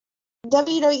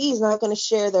 WWE is not going to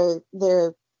share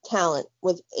their talent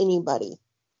with anybody.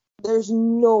 There's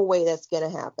no way that's going to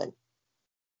happen.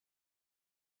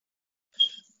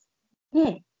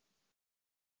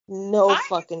 No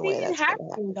fucking way that's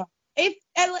going to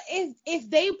happen. If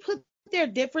they put their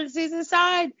differences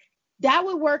aside, that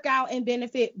would work out and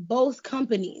benefit both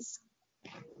companies.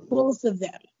 Both of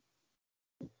them.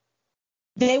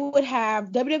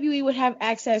 WWE would have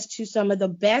access to some of the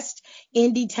best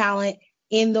indie talent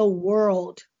in the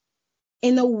world.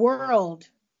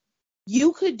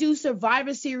 You could do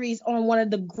Survivor Series on one of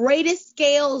the greatest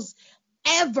scales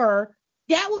ever.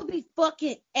 That would be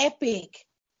fucking epic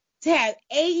to have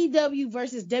AEW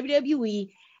versus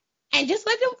WWE and just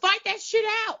let them fight that shit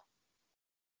out.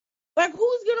 Like,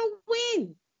 who's going to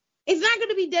win? It's not going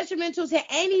to be detrimental to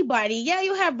anybody. Yeah,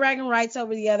 you'll have bragging rights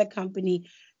over the other company.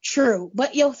 True.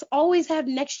 But you'll always have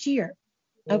next year.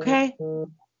 Okay?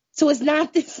 Mm-hmm. So it's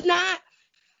not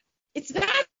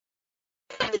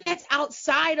that's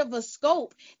outside of a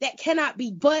scope that cannot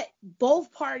be, but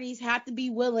both parties have to be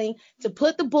willing to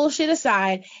put the bullshit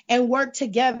aside and work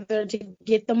together to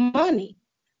get the money.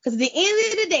 Because at the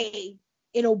end of the day,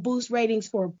 it'll boost ratings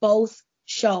for both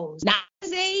shows. Not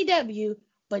just AEW,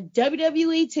 but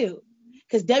WWE too.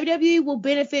 Because WWE will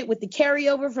benefit with the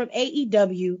carryover from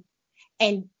AEW,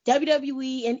 and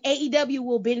WWE and AEW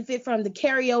will benefit from the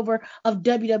carryover of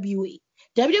WWE.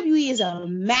 WWE is a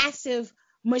massive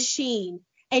machine,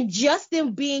 and just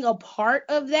them being a part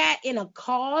of that in a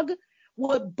cog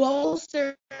would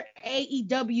bolster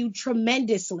AEW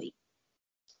tremendously.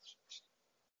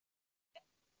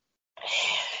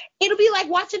 It'll be like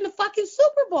watching the fucking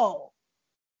Super Bowl.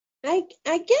 I get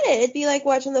it. It'd be like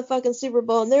watching the fucking Super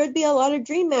Bowl, and there would be a lot of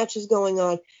dream matches going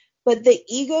on. But the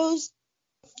egos,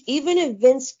 even if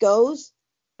Vince goes,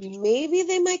 maybe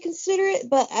they might consider it.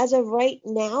 But as of right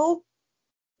now,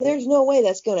 there's no way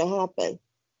that's going to happen.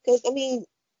 Because, I mean,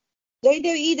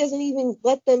 WWE doesn't even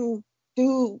let them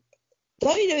do.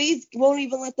 WWE won't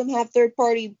even let them have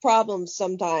third-party problems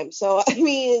sometimes. So I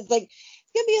mean, it's like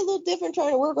it's gonna be a little different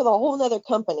trying to work with a whole other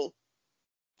company.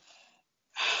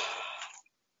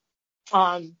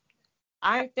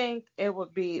 I think it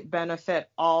would be benefit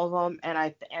all of them,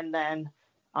 and then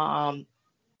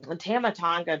Tama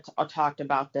Tonga talked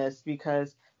about this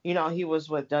because he was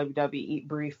with WWE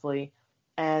briefly,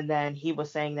 and then he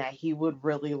was saying that he would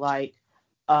really like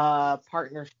a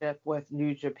partnership with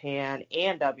New Japan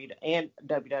and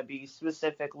WWE,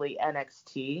 specifically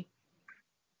NXT.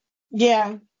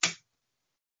 Yeah.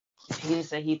 He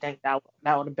said he think that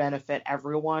would benefit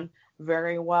everyone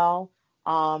very well.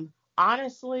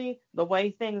 Honestly, the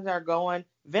way things are going,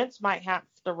 Vince might have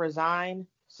to resign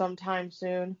sometime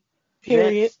soon.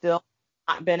 Period. Vince still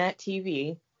not been at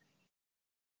TV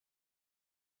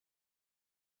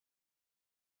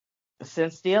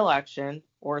since the election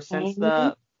or since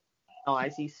the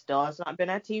he still has not been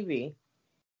at TV.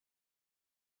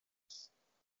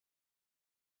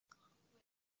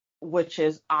 Which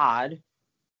is odd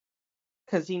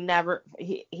because he never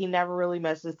really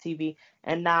misses TV,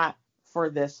 and not for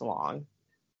this long.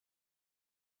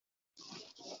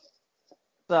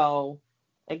 So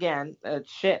again,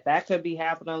 shit, that could be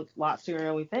happening a lot sooner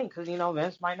than we think because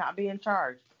Vince might not be in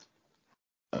charge.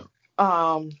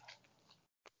 And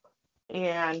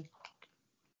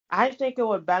I think it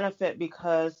would benefit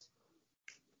because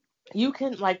you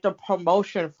can like the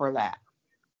promotion for that.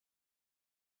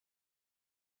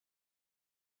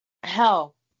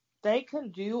 Hell, they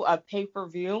can do a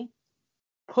pay-per-view,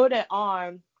 put it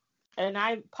on, and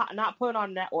not put it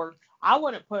on network. I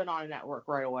wouldn't put it on a network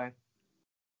right away.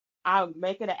 I would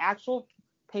make it an actual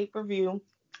pay-per-view.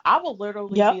 I would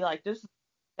literally be like, this is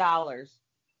 $.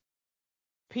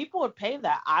 People would pay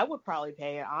that. I would probably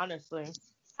pay it, honestly.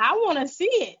 I want to see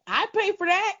it. I pay for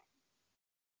that.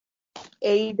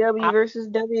 AEW versus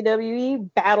WWE,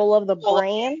 Battle of the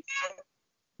Brands.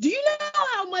 Do you know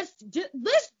how much?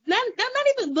 Let's not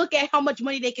even look at how much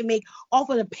money they can make off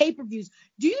of the pay-per-views.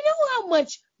 Do you know how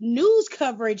much news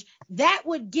coverage that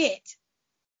would get?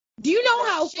 Do you know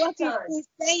how fucking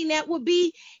insane that would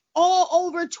be all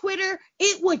over Twitter?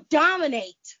 It would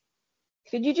dominate.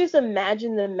 Could you just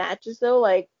imagine the matches though?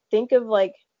 Like, think of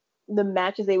like the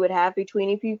matches they would have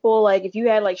between people. Like, if you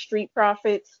had like Street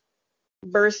Profits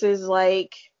versus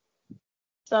like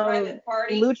some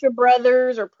Lucha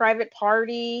Brothers or Private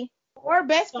Party or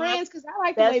Best Friends, because I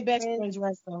like the way Best Friends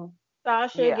wrestle.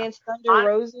 Sasha against Thunder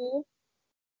Rosa.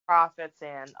 Profits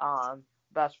and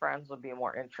Best Friends would be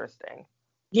more interesting.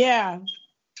 Yeah.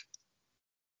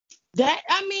 That,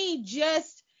 I mean,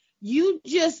 just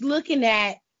looking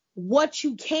at what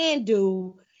you can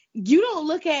do. You don't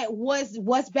look at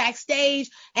what's backstage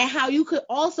and how you could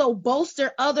also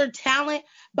bolster other talent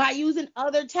by using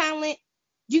other talent.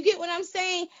 You get what I'm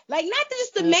saying? Like, not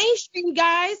just the mainstream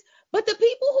guys, but the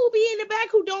people who be in the back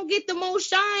who don't get the most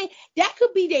shine. That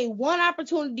could be their one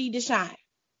opportunity to shine.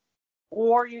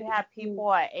 Or you have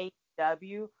people at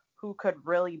AEW who could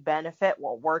really benefit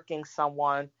while working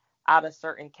someone out of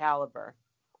certain caliber.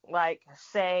 Like,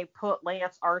 say, put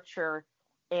Lance Archer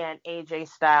and AJ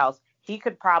Styles. He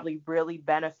could probably really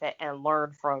benefit and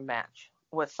learn from a match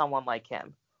with someone like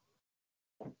him.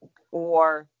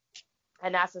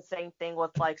 And that's the same thing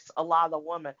with like a lot of the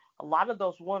women. A lot of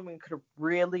those women could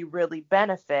really, really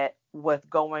benefit with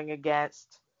going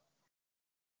against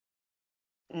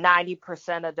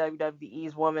 90% of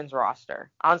WWE's women's roster.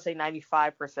 I would say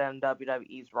 95% of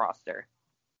WWE's roster.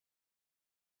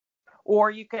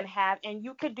 Or you can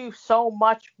you can do so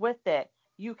much with it.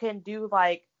 You can do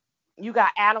like, you got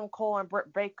Adam Cole and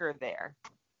Britt Baker there.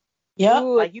 Yep.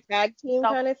 Like you tag team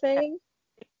kind of thing.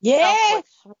 Yeah.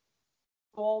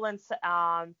 Cole and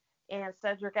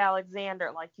Cedric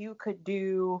Alexander. Like, you could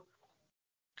do,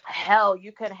 hell,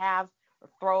 you could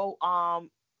throw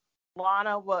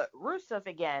Lana with Rusev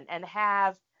again and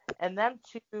them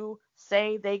two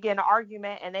say they get an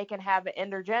argument and they can have an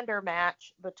intergender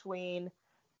match between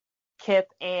Kip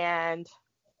and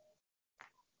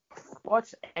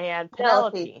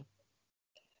Penelope.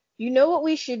 You know what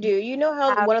we should do? You know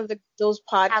how one of those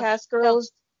podcast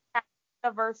girls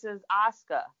versus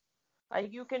Asuka.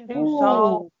 Like, you can do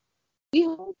so.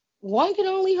 One can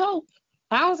only hope.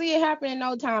 I don't see it happening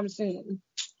no time soon.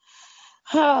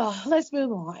 Let's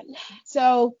move on.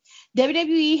 So,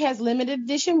 WWE has limited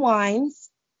edition wines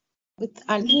with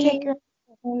Undertaker.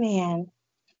 Oh, man.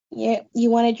 Yeah, you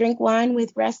want to drink wine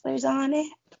with wrestlers on it?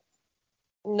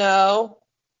 No.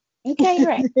 Okay,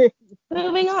 right.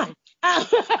 Moving on.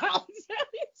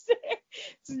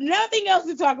 There's nothing else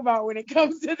to talk about when it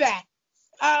comes to that.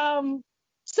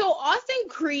 So Austin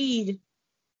Creed,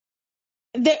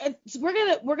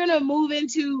 we're gonna move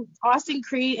into Austin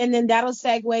Creed, and then that'll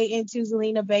segue into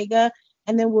Zelina Vega,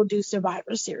 and then we'll do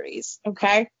Survivor Series.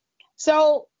 Okay.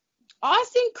 So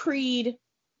Austin Creed,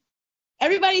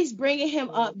 everybody's bringing him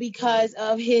up because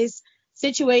of his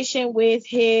situation with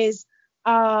his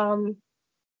YouTube.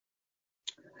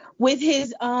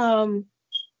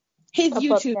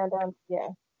 Up, down, yeah.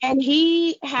 And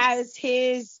he has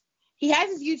his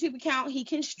YouTube account. He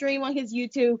can stream on his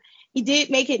YouTube. He did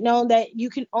make it known that you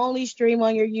can only stream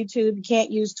on your YouTube. You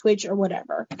can't use Twitch or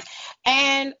whatever.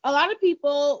 And a lot of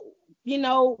people,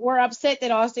 were upset that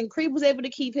Austin Creed was able to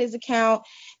keep his account,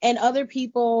 and other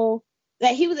people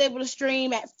that he was able to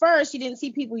stream. At first, you didn't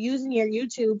see people using your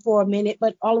YouTube for a minute,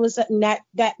 but all of a sudden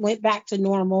that went back to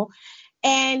normal.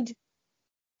 And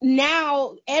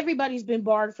now everybody's been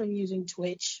barred from using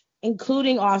Twitch,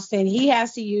 including Austin. He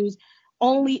has to use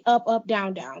only Up, Up,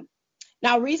 Down, Down.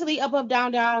 Now, recently, Up, Up,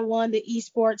 Down, Down won the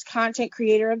Esports Content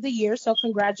Creator of the Year, so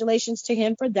congratulations to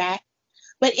him for that.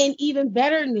 But in even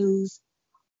better news,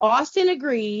 Austin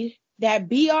agreed that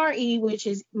BRE, which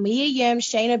is Mia Yim,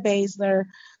 Shayna Baszler,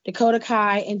 Dakota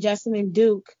Kai, and Jessamyn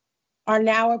Duke, are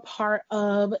now a part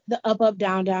of the Up, Up,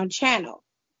 Down, Down channel.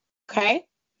 Okay?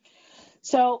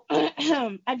 So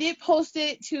I did post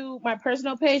it to my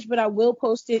personal page, but I will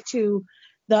post it to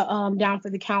the Down for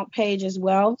the Count page as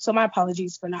well. So my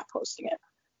apologies for not posting it.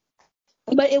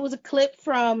 But it was a clip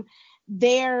from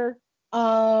their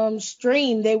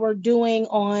stream they were doing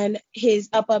on his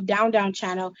Up, Up, Down, Down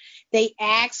channel. They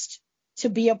asked to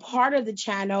be a part of the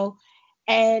channel,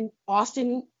 and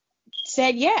Austin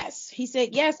said yes. He said,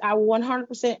 yes, I will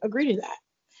 100% agree to that.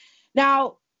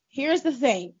 Now, here's the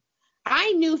thing.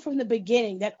 I knew from the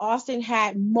beginning that Austin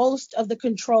had most of the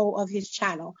control of his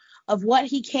channel, of what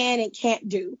he can and can't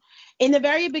do. In the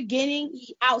very beginning,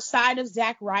 outside of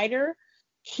Zack Ryder,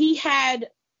 he had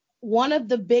one of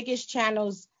the biggest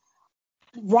channels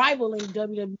rivaling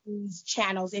WWE's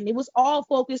channels, and it was all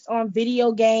focused on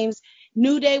video games.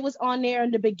 New Day was on there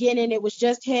in the beginning. It was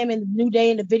just him and New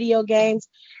Day in the video games.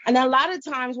 And a lot of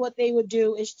times what they would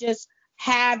do is just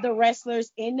have the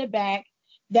wrestlers in the back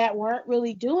that weren't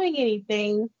really doing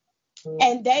anything,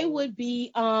 and they would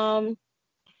be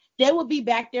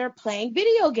back there playing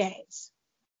video games.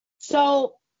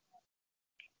 So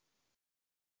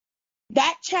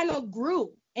that channel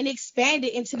grew and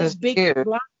expanded into this big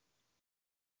line.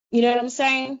 You know what I'm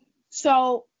saying?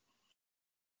 So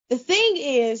the thing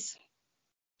is,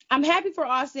 I'm happy for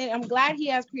Austin. I'm glad he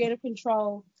has creative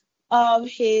control of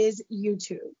his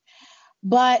YouTube.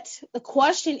 But the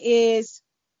question is,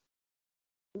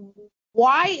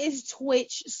 why is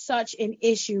Twitch such an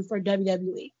issue for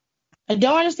WWE? I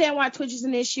don't understand why Twitch is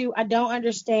an issue. I don't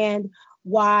understand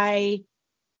why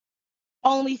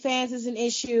OnlyFans is an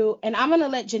issue. And I'm going to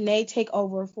let Janae take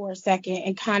over for a second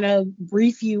and kind of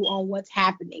brief you on what's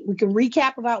happening. We can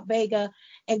recap about Vega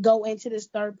and go into this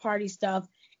third-party stuff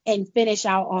and finish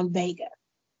out on Vega.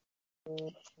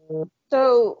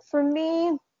 So for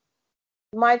me,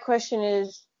 my question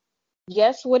is,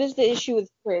 yes, what is the issue with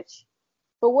Twitch?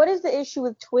 But what is the issue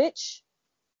with Twitch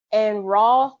and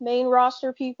Raw main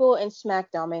roster people and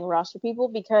SmackDown main roster people?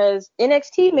 Because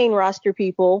NXT main roster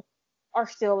people are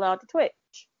still allowed to Twitch.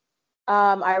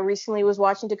 I recently was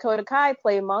watching Dakota Kai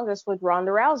play Among Us with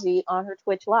Ronda Rousey on her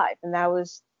Twitch Live, and that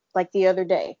was like the other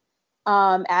day.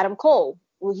 Adam Cole,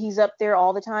 well, he's up there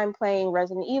all the time playing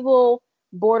Resident Evil,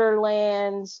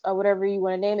 Borderlands, whatever you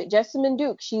want to name it. Jessamyn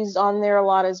Duke, she's on there a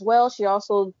lot as well. She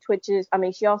also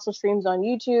she also streams on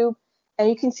YouTube. And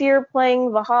you can see her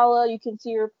playing Valhalla. You can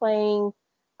see her playing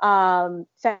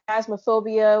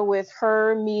Phasmophobia with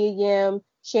her, Mia Yim,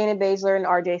 Shayna Baszler, and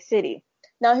RJ City.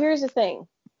 Now, here's the thing.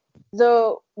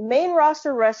 The main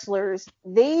roster wrestlers,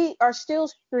 they are still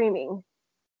streaming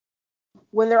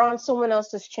when they're on someone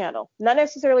else's channel. Not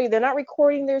necessarily, they're not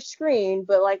recording their screen,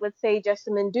 but like, let's say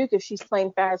Jessamyn Duke, if she's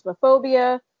playing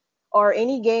Phasmophobia or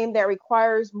any game that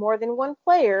requires more than one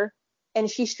player, and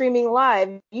she's streaming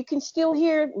live, you can still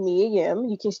hear Mia Yim,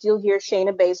 you can still hear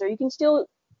Shayna Baszler, you can still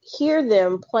hear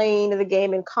them playing the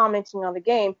game and commenting on the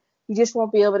game. You just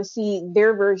won't be able to see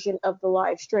their version of the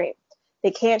live stream.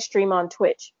 They can't stream on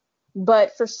Twitch.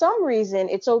 But for some reason,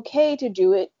 it's okay to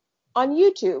do it on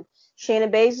YouTube. Shayna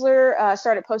Baszler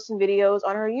started posting videos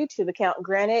on her YouTube account.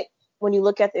 Granted, when you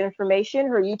look at the information,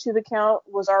 her YouTube account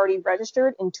was already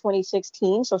registered in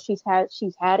 2016, so she's had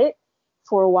it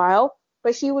for a while.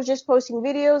 But she was just posting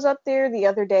videos up there the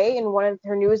other day, and one of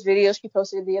her newest videos she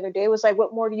posted the other day was like,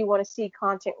 what more do you want to see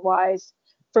content-wise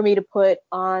for me to put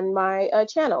on my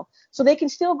channel? So they can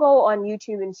still go on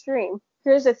YouTube and stream.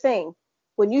 Here's the thing.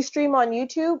 when you stream on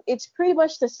YouTube, it's pretty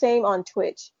much the same on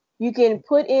Twitch. You can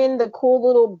put in the cool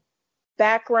little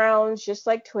backgrounds just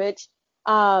like Twitch.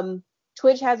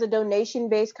 Twitch has a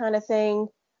donation-based kind of thing.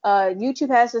 YouTube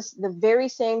has the very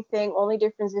same thing. Only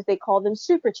difference is they call them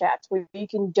super chats, where you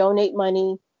can donate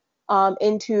money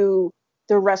into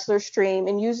the wrestler stream,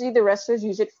 and usually the wrestlers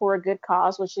use it for a good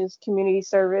cause, which is community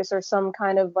service or some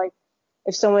kind of like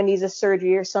if someone needs a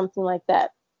surgery or something like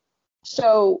that.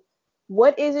 So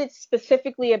what is it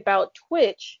specifically about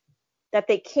Twitch that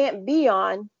they can't be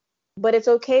on, but it's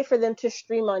okay for them to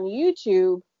stream on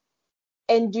YouTube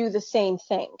and do the same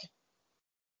thing?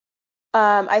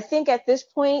 I think at this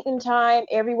point in time,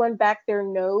 everyone back there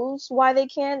knows why they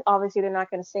can. Obviously, they're not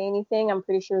going to say anything. I'm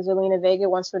pretty sure Zelina Vega,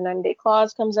 once her 90-day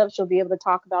clause comes up, she'll be able to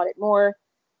talk about it more.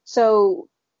 So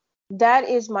that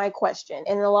is my question.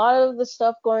 And a lot of the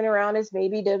stuff going around is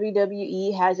maybe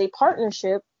WWE has a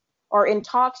partnership or in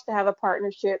talks to have a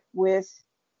partnership with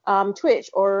Twitch.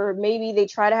 Or maybe they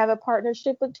try to have a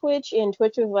partnership with Twitch and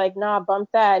Twitch was like, nah, bump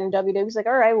that. And WWE's like,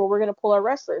 all right, well, we're going to pull our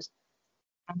wrestlers.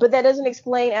 But that doesn't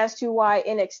explain as to why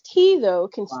NXT, though,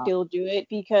 can still do it,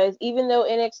 because even though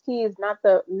NXT is not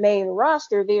the main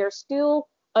roster, they are still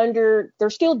they're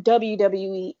still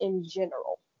WWE in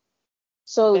general.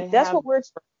 So that's what we're...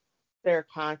 Their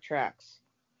contracts.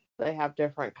 They have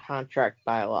different contract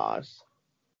bylaws.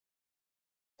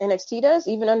 NXT does,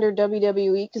 even under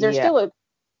WWE, because they're still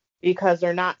because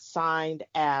they're not signed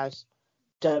as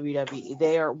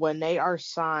WWE. When they are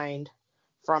signed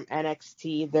from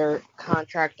NXT, their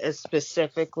contract is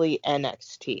specifically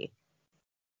NXT.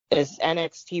 It's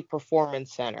NXT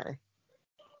Performance Center.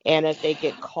 And if they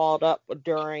get called up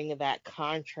during that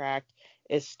contract,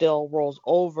 it still rolls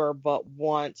over, but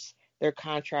once their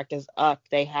contract is up,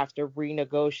 they have to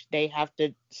renegotiate. They have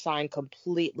to sign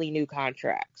completely new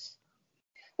contracts.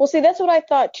 Well, see, that's what I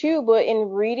thought too, but in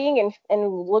reading and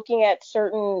looking at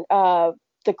certain,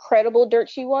 the credible dirt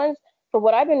sheet ones, from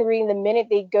what I've been reading, the minute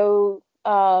they go,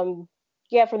 from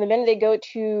the minute they go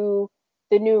to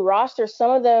the new roster,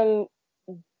 some of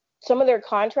their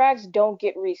contracts don't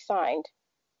get re-signed.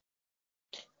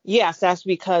 Yes, that's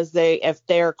because if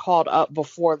they're called up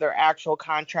before their actual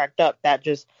contract up, that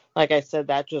just, like I said,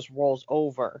 that just rolls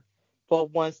over.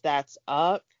 But once that's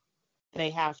up, they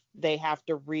have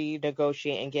to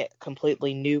renegotiate and get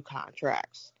completely new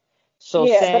contracts. So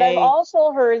but I've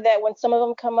also heard that when some of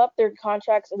them come up, their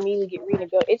contracts immediately get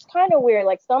renegotiated. It's kind of weird.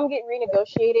 Like some get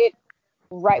renegotiated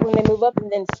right when they move up,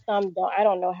 and then some don't. I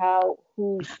don't know how.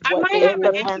 It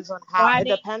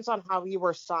depends on how you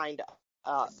were signed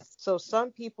up. So some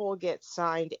people get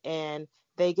signed in.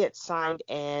 They get signed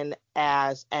in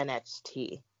as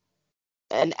NXT,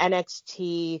 and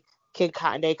NXT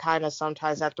they kind of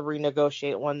sometimes have to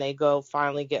renegotiate when they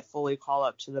finally get fully called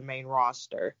up to the main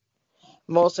roster.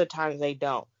 Most of the time they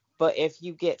don't. But if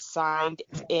you get signed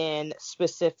in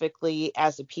specifically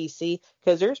as a PC,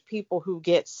 because there's people who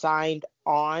get signed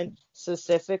on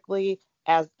specifically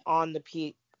as on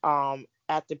the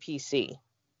at the PC.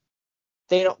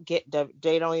 They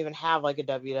don't even have like a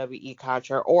WWE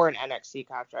contract or an NXT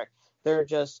contract. They're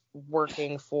just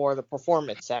working for the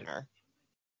Performance Center,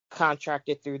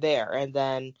 contracted through there, and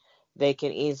then they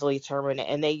can easily terminate.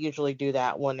 And they usually do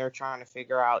that when they're trying to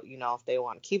figure out, if they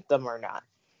want to keep them or not.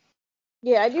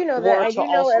 Yeah, I do know that. I do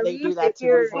know at they least do that if to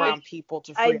you're move around people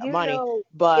to free up money,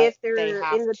 but if they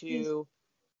have to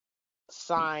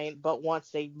sign. But once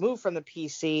they move from the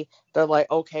PC, they're like,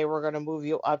 okay, we're going to move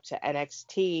you up to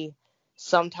NXT.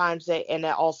 Sometimes and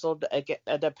it also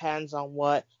depends on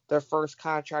what their first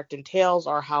contract entails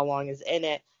or how long is in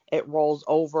it. It rolls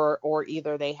over, or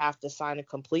either they have to sign a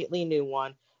completely new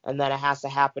one, and then it has to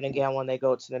happen again when they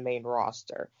go to the main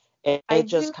roster. It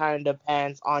just kind of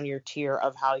depends on your tier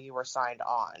of how you were signed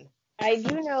on. I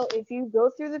do know if you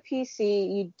go through the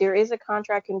PC, there is a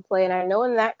contract in play, and I know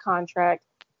in that contract,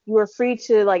 you are free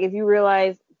to, like, if you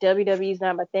realize WWE is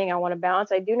not my thing, I want to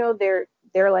bounce. I do know they're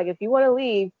like, if you want to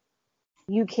leave,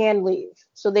 you can leave.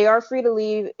 So they are free to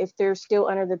leave if they're still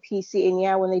under the PC. And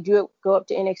yeah, when they do go up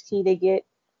to NXT,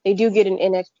 they do get an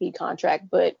NXT contract.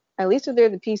 But at least if they're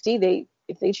the PC,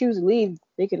 if they choose to leave,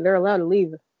 they're allowed to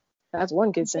leave. That's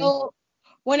one good thing. So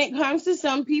when it comes to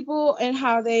some people and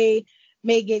how they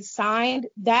may get signed,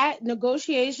 that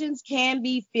negotiations can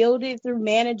be fielded through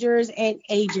managers and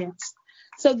agents.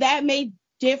 So that may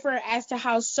differ as to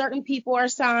how certain people are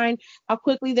signed, how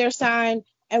quickly they're signed,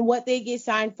 and what they get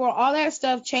signed for. All that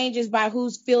stuff changes by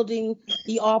who's fielding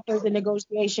the offers and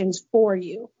negotiations for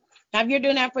you. Now, if you're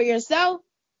doing that for yourself,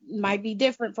 it might be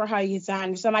different for how you get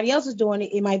signed. If somebody else is doing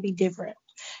it, it might be different.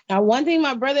 Now, one thing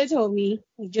my brother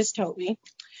just told me,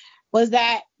 was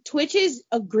that Twitch's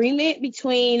agreement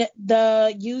between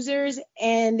the users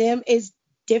and them is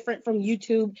different from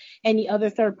YouTube and the other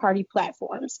third-party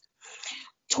platforms.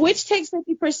 Twitch takes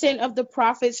 50% of the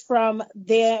profits from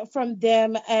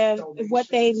them and what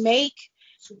they make.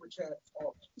 Super chat.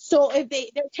 So if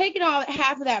they're taking all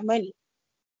half of that money.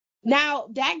 Now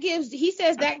he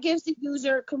says that gives the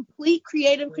user complete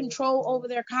creative control over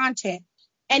their content.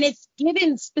 And it's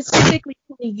given specifically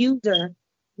to the user,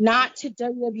 not to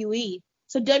WWE.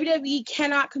 So WWE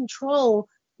cannot control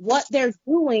what they're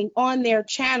doing on their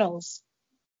channels.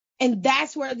 And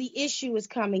that's where the issue is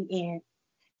coming in.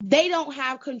 They don't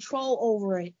have control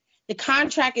over it. The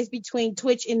contract is between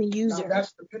Twitch and the user. Now,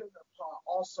 that's dependent upon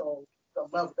also the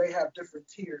level. They have different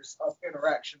tiers of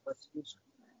interaction with the user.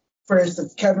 For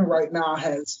instance, Kevin right now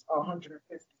has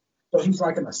 150. So he's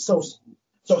like an associate.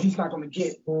 So he's not going to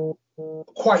get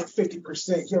quite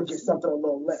 50%. He'll get something a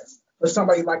little less. But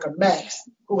somebody like a Max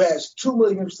who has 2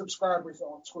 million subscribers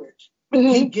on Twitch,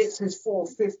 he gets his full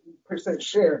 50%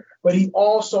 share. But he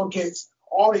also gets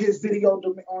all of his video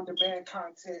on demand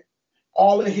content,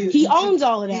 all of his. He owns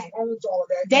all of that. He owns all of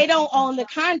that. They don't own the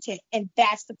content, and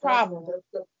that's the problem. Wants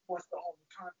to own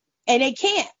the content. And they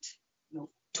can't. No.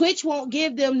 Twitch won't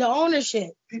give them the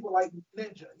ownership. People like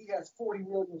Ninja, he has 40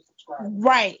 million subscribers.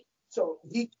 Right. So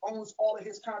he owns all of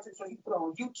his content, so he can put it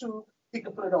on YouTube, he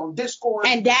can put it on Discord.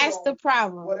 And that's the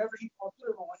problem. Whatever he wants to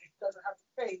put it on, he doesn't have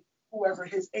to pay whoever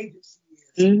his agency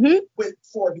is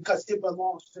for because it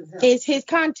belongs to him. It's his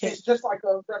content. It's just like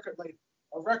a record label.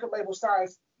 A record label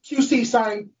signs, QC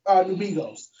signed the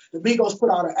Migos. The Migos put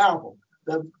out an album.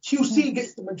 The QC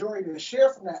gets the majority of the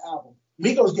share from that album.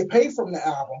 Migos get paid from the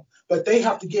album, but they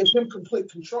have to give him complete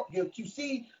control, give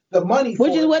QC the money for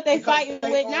it. Which is what they're fighting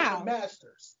with own now. The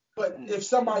masters. But if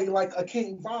somebody like a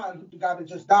King Von, the guy that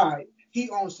just died, he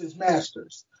owns his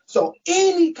masters. So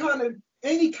any kind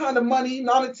of money,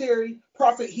 monetary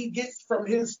profit he gets from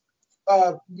his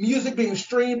music being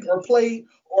streamed or played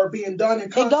or being done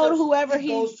in concerts, go to whoever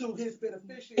goes to his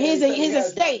beneficiary. His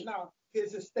estate.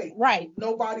 His estate. Right.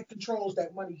 Nobody controls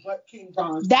that money but King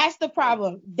Von. That's the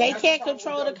problem. They can't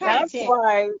control the content. That's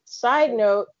why, side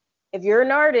note, if you're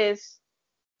an artist,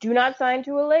 do not sign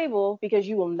to a label because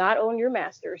you will not own your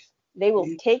masters. They will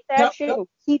take that shit and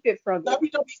keep it from you.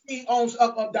 WWE owns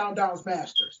Up, Down, Down's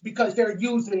masters because they're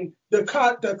using the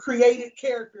created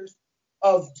characters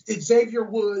of Xavier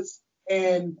Woods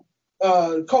and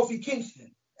Kofi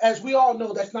Kingston. As we all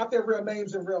know, that's not their real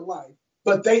names in real life,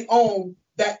 but they own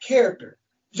that character.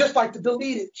 Just like the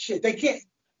deleted shit. They can't,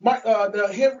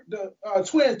 the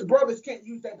twins, the brothers can't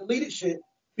use that deleted shit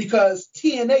because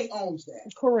TNA owns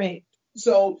that. Correct.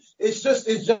 So it's just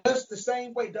the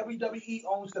same way WWE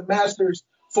owns the masters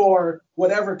for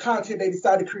whatever content they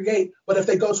decide to create. But if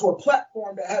they go to a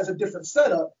platform that has a different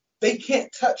setup, they can't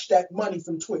touch that money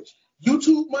from Twitch.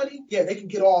 YouTube money, yeah, they can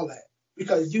get all that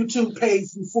because YouTube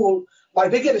pays you full,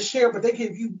 like they get a share, but they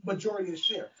give you majority of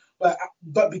share.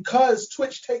 But because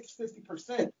Twitch takes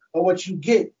 50% of what you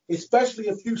get, especially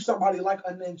if you're somebody like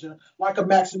a Ninja, like a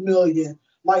Maximilian,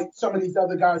 like some of these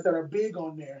other guys that are big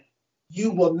on there, they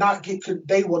will not get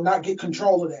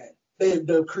control of that.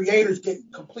 The creators get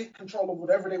complete control of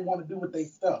whatever they want to do with their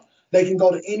stuff. They can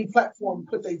go to any platform and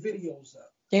put their videos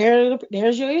up.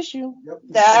 There's your issue. Yep.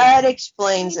 That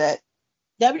explains it.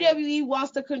 WWE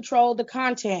wants to control the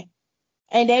content,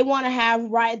 and they want to have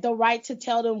the right to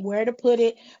tell them where to put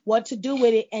it, what to do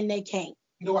with it, and they can't.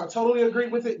 Do I totally agree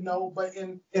with it? No, but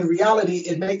in reality,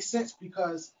 it makes sense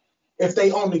because if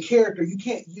they own the character, you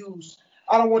can't use.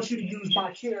 I don't want you to use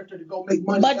my character to go make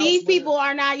money. But these people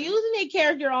are not using their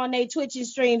character on their Twitch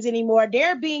streams anymore.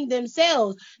 They're being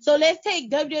themselves. So let's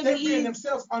take WWE. They're being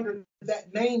themselves under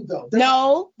that name, though.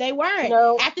 No, they weren't.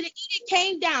 No. After the edict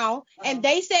came down and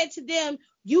they said to them,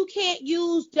 you can't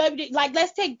use WWE. Like,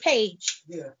 let's take Paige.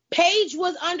 Yeah. Paige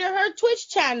was under her Twitch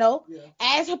channel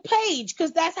as her Paige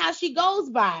because that's how she goes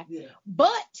by. Yeah.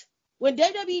 But when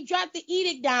WWE dropped the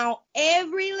edict down,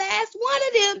 every last one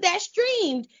of them that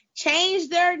streamed changed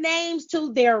their names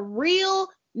to their real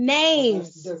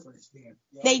names. That's the difference, then.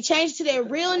 Yeah. They changed to their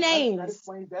real names.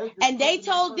 And they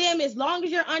told them, as long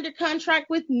as you're under contract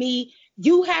with me,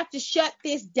 you have to shut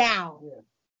this down.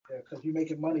 Yeah, because you're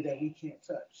making money that we can't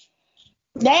touch.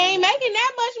 They ain't making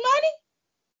that much money.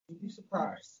 You'd be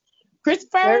surprised.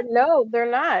 Christopher? They're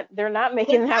not. They're not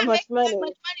making that much money.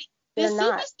 The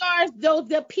superstars, though,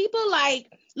 the people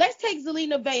like, let's take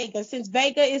Zelina Vega, since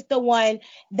Vega is the one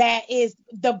that is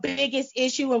the biggest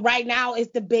issue and right now is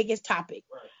the biggest topic.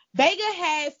 Right. Vega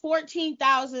had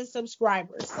 14,000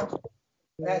 subscribers.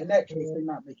 In that case, they're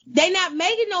not making. They're not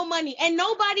making no money, and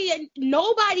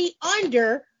nobody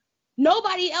under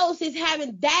Nobody else is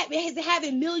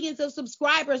having millions of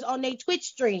subscribers on their Twitch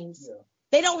streams. Yeah.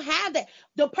 They don't have that.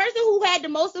 The person who had the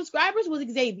most subscribers was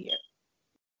Xavier.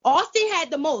 Austin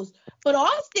had the most, but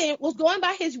Austin was going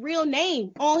by his real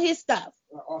name on his stuff.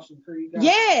 Austin Creed.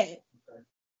 Yeah. Okay.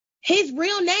 His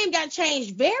real name got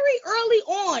changed very early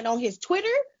on his Twitter,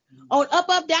 on Up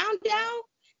Up Down Down.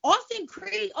 Austin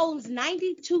Creed owns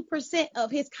 92%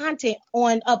 of his content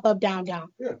on Up Up Down Down.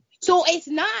 Yeah. So it's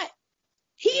not,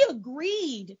 he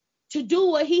agreed to do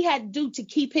what he had to do to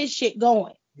keep his shit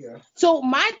going. Yeah. So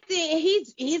my thing,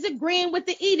 he's agreeing with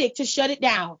the edict to shut it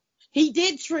down. He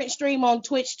did stream on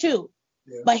Twitch too.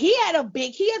 Yeah. But he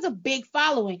has a big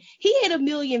following. He hit 1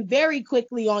 million very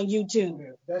quickly on YouTube.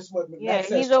 Yeah, that's what Max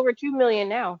he's over 2 million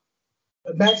now.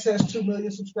 Max has 2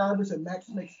 million subscribers, and Max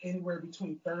makes anywhere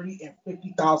between $30,000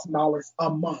 and $50,000 a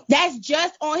month. That's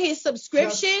just on his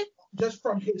subscription. Just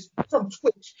from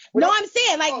Twitch. I'm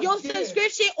saying like your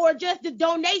subscription or just the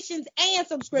donations and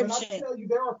subscription. When I tell you,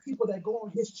 there are people that go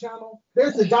on his channel.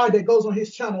 There's a guy that goes on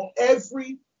his channel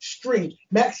every stream.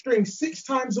 Max streams 6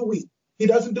 times a week. He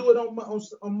doesn't do it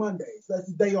on Mondays. That's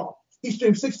his day off. He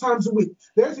streams 6 times a week.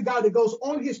 There's a guy that goes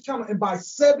on his channel and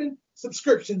buys 7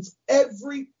 subscriptions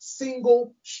every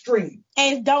single stream.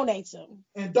 And donates them.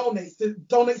 And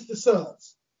donates the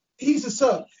subs. He's a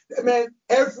sub. Man,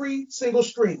 every single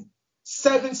stream.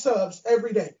 7 subs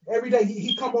every day. Every day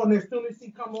he come on there. As soon as he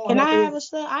come on. Can I have a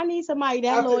sub? I need somebody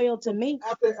that loyal to me.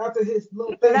 After his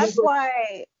little thing. That's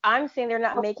why I'm saying they're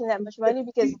not making that much money,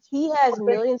 because he has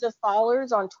millions of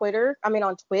followers on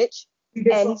Twitch,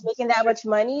 and he's making that much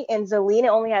money. And Zelina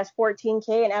only has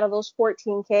 14K, and out of those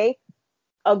 14K,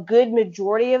 a good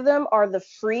majority of them are the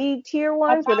free tier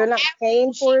ones where they're not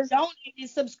paying for donated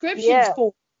subscriptions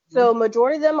for. So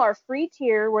majority of them are free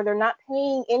tier where they're not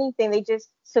paying anything. They just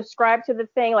subscribe to the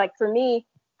thing. Like for me,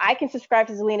 I can subscribe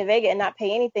to Zelina Vega and not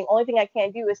pay anything. Only thing I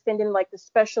can't do is send in like the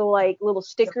special like little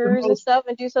stickers and stuff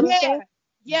and do something.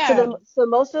 Yeah. So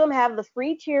most of them have the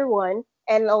free tier one,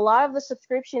 and a lot of the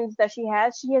subscriptions that she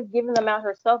has given them out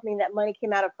herself, meaning that money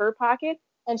came out of her pocket,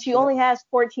 and she only has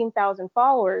 14,000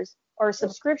 followers or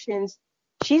subscriptions.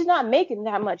 She's not making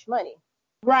that much money.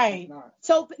 Right.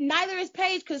 So neither is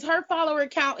Paige, because her follower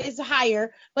count is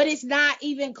higher, but it's not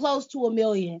even close to 1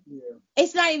 million. Yeah.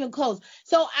 It's not even close.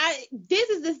 So this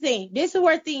is the thing. This is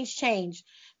where things change.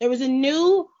 There was a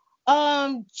new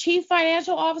chief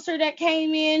financial officer that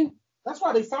came in. That's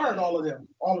why they fired all of them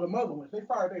other ones. They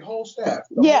fired their whole staff.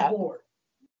 Whole board.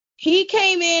 He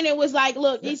came in and was like,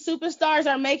 look, these superstars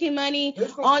are making money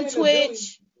on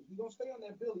Twitch. You're going to stay on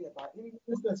that Billy about any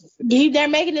necessary. They're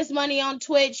making this money on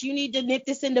Twitch. You need to nip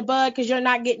this in the bud because you're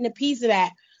not getting a piece of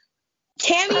that.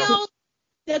 Cameo,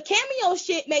 the Cameo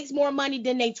shit makes more money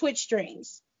than they Twitch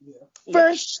streams. Yeah.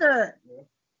 For sure. Yeah.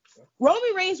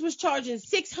 Roman Reigns was charging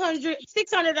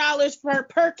 $600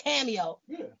 per cameo.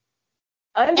 Yeah.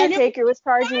 Undertaker was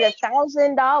charging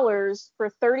 $1,000 for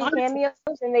 30 cameos,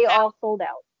 and they all sold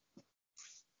out.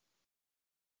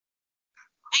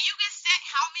 And you can set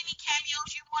how many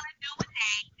cameos you want to do a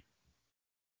day.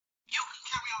 You can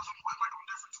cameos on what, like on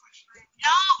different Twitch streams?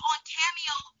 No, on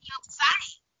Cameo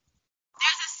site.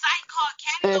 There's a site called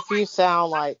Cameo. If you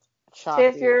sound like choppy.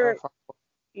 If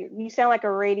you sound like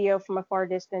a radio from a far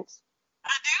distance.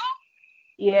 I do?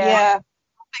 Yeah. I'll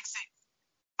fix it.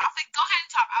 Go ahead and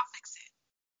talk. I'll fix it.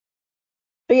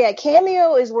 But yeah,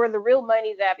 Cameo is where the real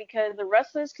money's at, because the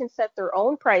wrestlers can set their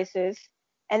own prices,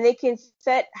 and they can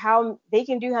set how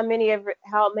many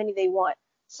they want.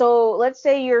 So let's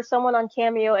say you're someone on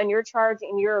Cameo and you're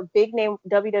a big name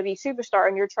WWE superstar,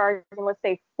 and you're charging, let's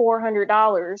say,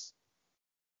 $400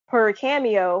 per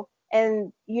cameo,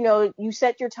 and you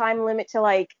set your time limit to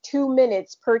like 2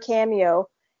 minutes per cameo,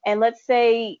 and let's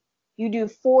say you do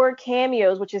 4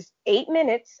 cameos, which is 8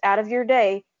 minutes out of your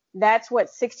day. That's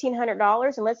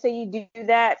 $1,600. And let's say you do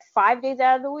that 5 days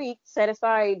out of the week, set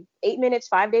aside 8 minutes,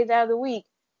 5 days out of the week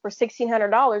for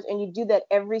 $1,600, and you do that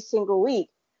every single week.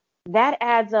 That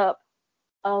adds up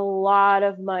a lot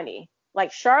of money.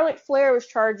 Like Charlotte Flair was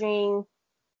charging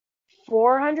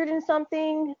 $400 and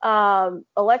something.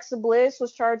 Alexa Bliss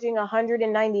was charging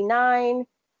 $199.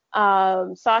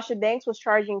 Sasha Banks was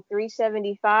charging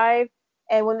 $375.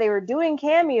 And when they were doing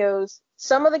cameos,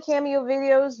 some of the cameo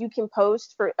videos you can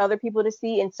post for other people to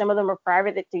see, and some of them are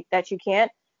private that you can't.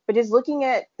 But just looking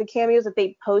at the cameos that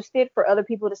they posted for other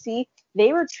people to see,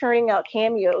 they were churning out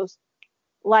cameos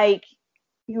like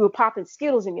you were popping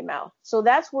Skittles in your mouth. So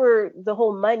that's where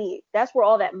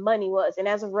all that money was. And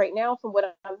as of right now, from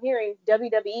what I'm hearing,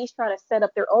 WWE is trying to set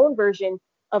up their own version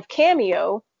of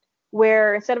Cameo,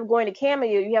 where instead of going to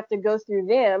Cameo, you have to go through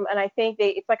them. And I think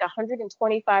it's like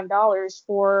 $125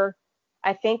 for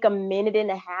I think, a minute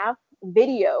and a half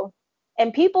video,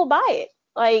 and people buy it.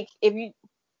 Like, if you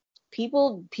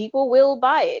people will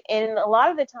buy it, and a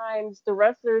lot of the times the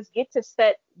wrestlers get to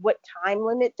set what time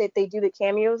limit that they do the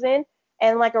cameos in.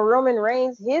 And like a Roman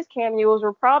Reigns, his cameos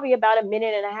were probably about a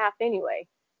minute and a half anyway.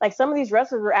 Like, some of these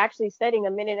wrestlers were actually setting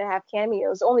a minute and a half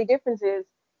cameos. The only difference is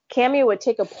cameo would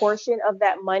take a portion of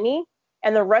that money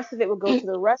and the rest of it would go to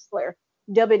the wrestler.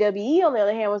 WWE, on the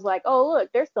other hand, was like, oh, look,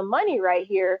 there's some money right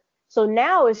here. So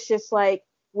now it's just like,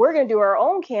 we're going to do our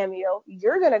own cameo.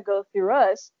 You're going to go through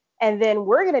us. And then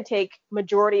we're going to take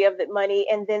majority of the money.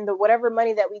 And then the whatever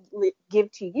money that we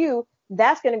give to you,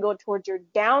 that's going to go towards your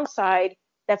downside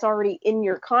that's already in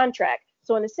your contract.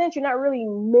 So in a sense, you're not really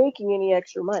making any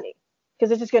extra money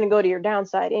because it's just going to go to your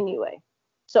downside anyway.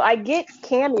 So I get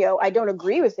cameo. I don't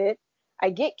agree with it. I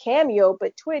get cameo,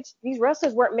 but Twitch, these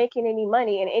wrestlers weren't making any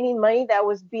money, and any money that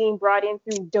was being brought in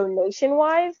through donation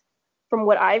wise, from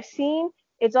what I've seen,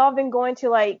 it's all been going to,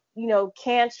 like, you know,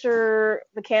 cancer,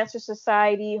 the Cancer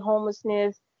Society,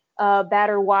 homelessness,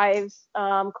 Battered Wives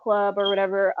Club or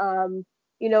whatever.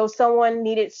 You know, someone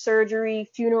needed surgery,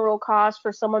 funeral costs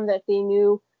for someone that they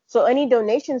knew. So any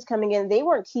donations coming in, they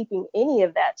weren't keeping any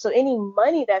of that. So any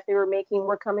money that they were making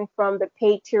were coming from the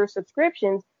paid tier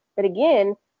subscriptions. But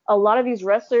again, a lot of these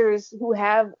wrestlers who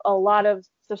have a lot of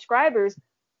subscribers,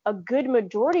 a good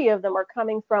majority of them are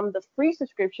coming from the free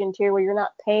subscription tier where you're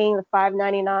not paying the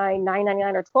 $5.99,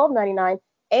 $9.99, or $12.99.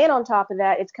 And on top of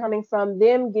that, it's coming from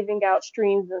them giving out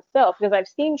streams themselves. Because I've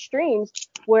seen streams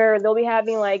where they'll be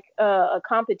having like a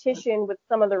competition with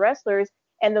some of the wrestlers,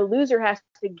 and the loser has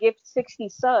to gift 60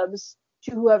 subs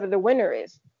to whoever the winner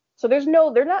is. So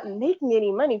they're not making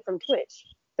any money from Twitch.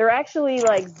 They're actually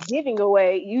like giving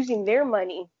away, using their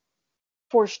money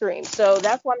for streams. So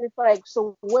that's why I'm just like,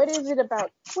 so what is it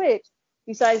about Twitch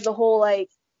besides the whole like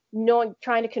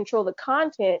trying to control the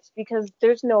content? Because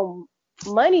there's no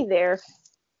money there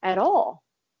at all.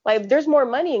 Like, there's more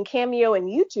money in Cameo and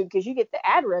YouTube because you get the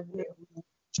ad revenue.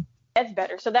 That's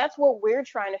better. So that's what we're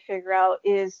trying to figure out,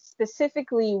 is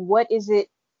specifically what is it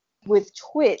with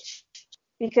Twitch?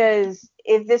 Because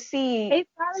if the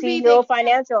CEO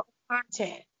financial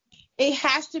content, it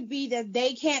has to be that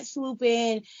they can't swoop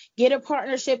in, get a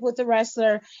partnership with the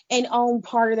wrestler, and own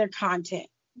part of their content.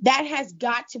 That has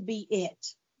got to be it.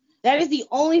 That is the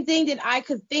only thing that I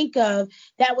could think of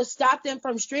that would stop them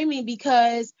from streaming,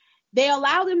 because they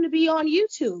allow them to be on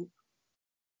YouTube.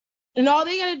 And all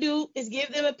they got to do is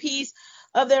give them a piece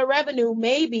of their revenue,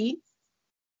 maybe.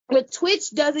 But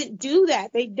Twitch doesn't do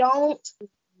that. They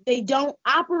don't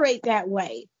operate that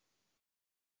way.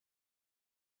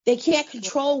 They can't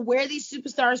control where these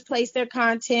superstars place their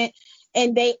content,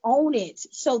 and they own it.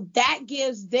 So that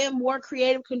gives them more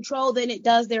creative control than it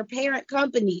does their parent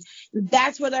company.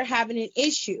 That's where they're having an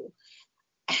issue.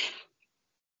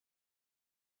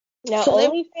 Now, so they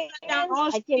shut down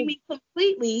all streaming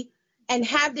completely and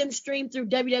have them stream through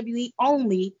WWE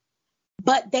only,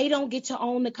 but they don't get to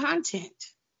own the content.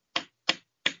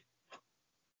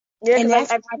 Yeah, and I've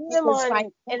seen them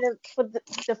on, but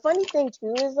the funny thing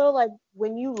too is, though, like,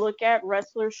 when you look at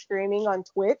wrestlers streaming on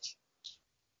Twitch,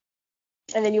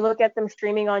 and then you look at them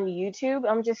streaming on YouTube,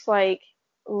 I'm just like,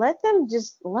 let them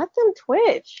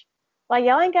Twitch. Like,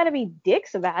 y'all ain't gotta be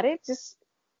dicks about it. Just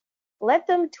let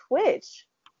them Twitch.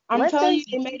 I'm telling you,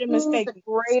 they made a mistake. The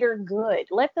greater good.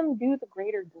 Let them do the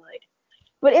greater good.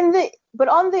 But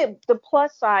on the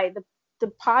plus side, the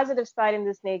positive side in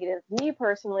this negative, me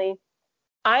personally,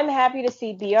 I'm happy to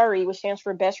see BRE, which stands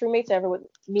for Best Roommates Ever, with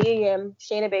Mia Yim,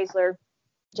 Shayna Baszler,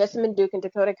 Jessamine Duke, and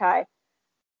Dakota Kai.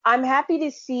 I'm happy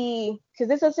to see, because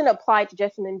this doesn't apply to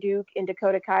Jessamine Duke and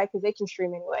Dakota Kai because they can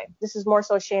stream anyway. This is more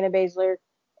so Shayna Baszler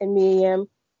and Mia Yim.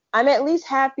 I'm at least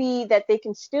happy that they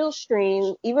can still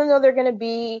stream, even though they're going to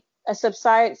be a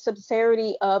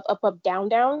subsidiary of Up, Up, Down,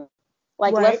 Down.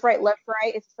 Like, right. Left,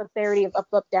 right. It's a subsidiary of Up,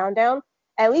 Up, Down, Down.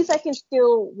 At least I can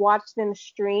still watch them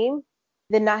stream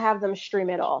than not have them stream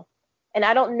at all. And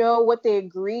I don't know what they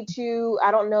agreed to.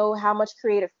 I don't know how much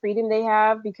creative freedom they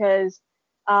have, because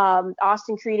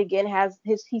Austin Creed, again,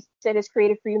 he said his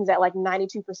creative freedom is at like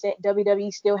 92%.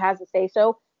 WWE still has a say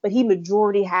so, but he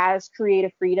majority has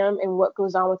creative freedom in what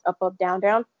goes on with Up, Up, Down,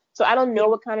 Down. So I don't know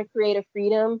what kind of creative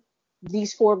freedom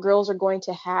these four girls are going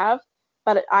to have,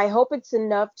 but I hope it's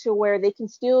enough to where they can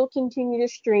still continue to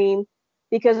stream,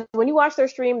 because when you watch their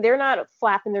stream, they're not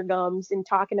flapping their gums and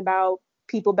talking about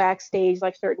people backstage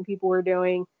like certain people were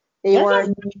doing. They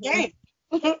weren't. The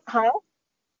game. Huh?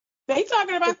 They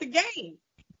talking about the game.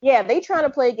 Yeah, they trying to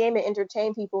play a game and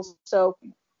entertain people. So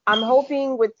I'm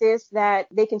hoping with this that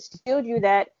they can still do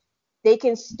that. They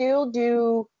can still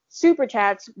do super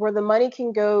chats where the money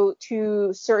can go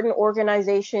to certain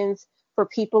organizations for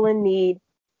people in need.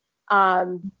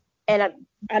 And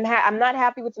I'm not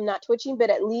happy with them not twitching, but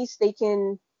at least they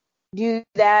can do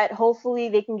that. Hopefully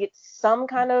they can get some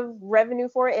kind of revenue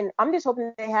for it. And I'm just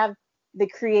hoping they have the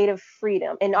creative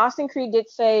freedom. And Austin Creed did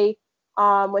say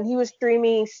when he was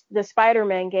streaming the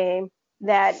Spider-Man game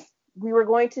that we were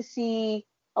going to see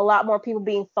a lot more people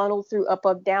being funneled through up,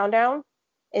 up, down, down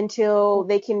until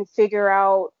they can figure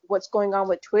out what's going on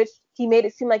with Twitch. He made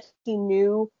it seem like he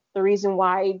knew the reason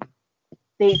why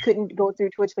they couldn't go through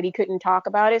Twitch, but he couldn't talk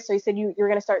about it. So he said you're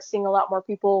going to start seeing a lot more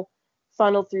people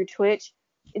funneled through Twitch.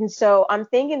 And so I'm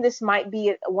thinking this might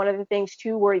be one of the things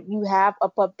too, where you have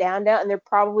up, up, down, down, and they're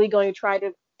probably going to try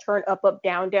to turn up, up,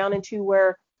 down, down into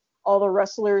where all the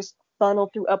wrestlers funnel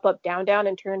through up, up, down, down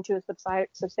and turn into a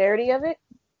subsidiary of it.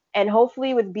 And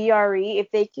hopefully with BRE, if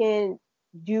they can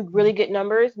do really good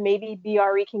numbers, maybe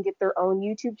BRE can get their own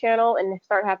YouTube channel and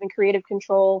start having creative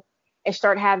control and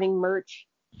start having merch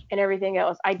and everything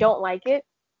else. I don't like it.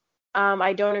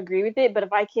 I don't agree with it, but if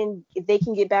they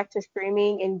can get back to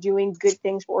streaming and doing good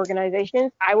things for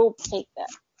organizations, I will take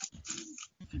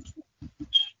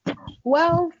that.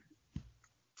 Well,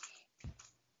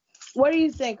 what do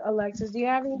you think, Alexis? Do you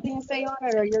have anything to say on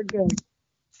it, or you're good?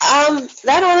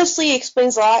 That honestly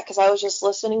explains a lot because I was just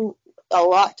listening a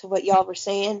lot to what y'all were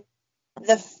saying.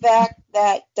 The fact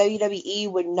that WWE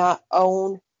would not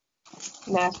own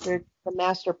the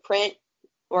master print,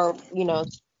 or if you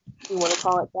want to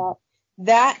call it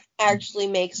that actually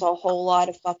makes a whole lot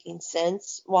of fucking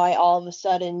sense. Why all of a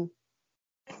sudden,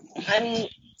 I mean,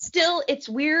 still it's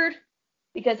weird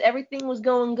because everything was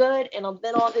going good and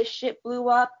then all this shit blew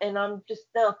up, and I'm just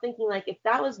now thinking like if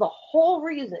that was the whole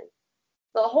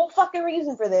fucking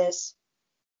reason for this,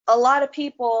 a lot of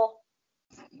people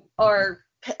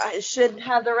should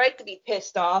have the right to be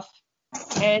pissed off,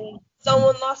 and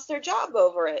someone lost their job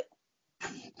over it.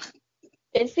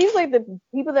 It seems like the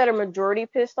people that are majority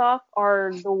pissed off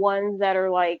are the ones that are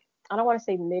like, I don't want to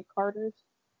say mid-carders,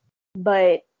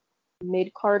 but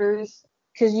mid-carders.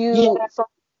 Because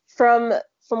from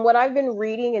what I've been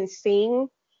reading and seeing,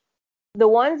 the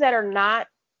ones that are not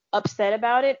upset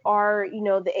about it are,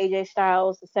 the AJ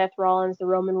Styles, the Seth Rollins, the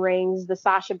Roman Reigns, the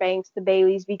Sasha Banks, the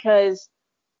Baileys, because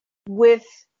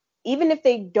even if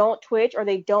they don't Twitch or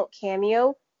they don't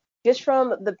cameo, just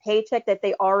from the paycheck that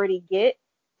they already get,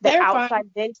 the outside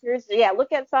ventures. Yeah,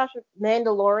 look at Sasha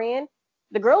Mandalorian.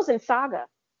 The girl's in Saga.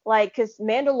 Because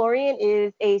Mandalorian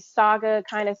is a Saga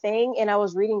kind of thing, and I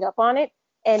was reading up on it.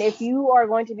 And if you are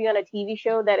going to be on a TV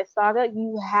show that is Saga,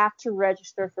 you have to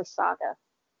register for Saga.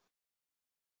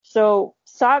 So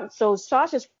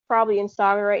Sasha's probably in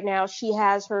Saga right now. She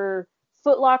has her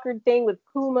Foot Locker thing with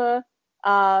Puma,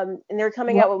 and they're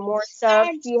coming out with more stuff.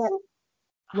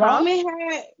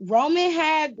 Roman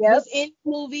had was in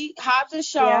the movie Hobbs and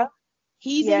Shaw. Yep.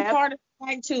 He's in part of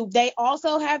SAG too. They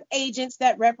also have agents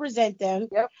that represent them.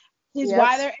 Yep. This is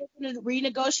why they're able to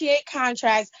renegotiate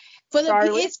contracts for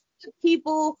the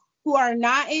people who are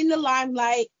not in the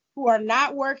limelight, who are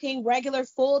not working regular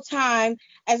full time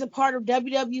as a part of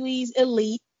WWE's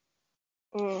elite.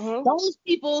 Mm-hmm. Those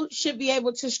people should be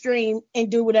able to stream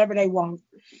and do whatever they want.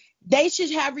 They should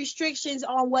have restrictions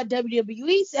on what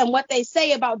WWE and what they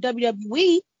say about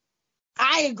WWE.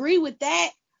 I agree with that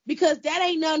because that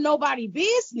ain't nobody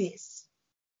business.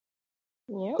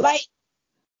 Yep. Like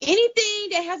anything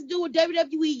that has to do with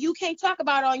WWE, you can't talk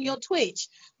about on your Twitch.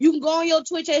 You can go on your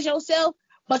Twitch as yourself,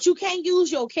 but you can't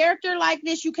use your character like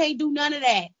this. You can't do none of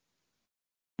that.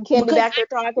 You can't be back there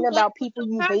talking about people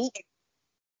you hate.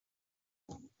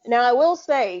 Now, I will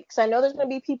say, because I know there's going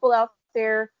to be people out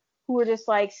there who are just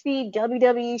like, Steve,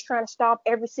 WWE's trying to stop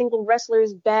every single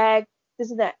wrestler's bag, this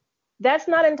and that. That's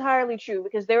not entirely true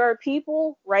because there are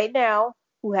people right now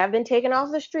who have been taken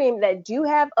off the stream that do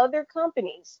have other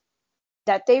companies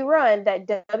that they run that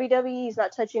WWE is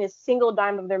not touching a single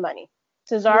dime of their money.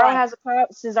 Cesaro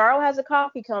has a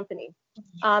coffee company.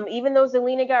 Even though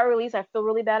Zelina got released, I feel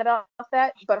really bad about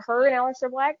that. But her and Aleister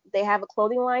Black, they have a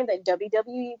clothing line that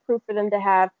WWE approved for them to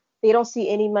have. They don't see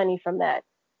any money from that.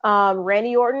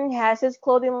 Randy Orton has his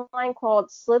clothing line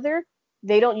called Slither.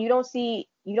 You don't see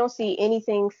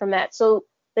anything from that. So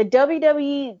the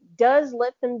WWE does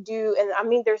let them do, and I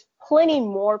mean, there's plenty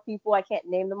more people. I can't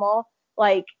name them all.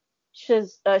 Like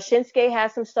Shinsuke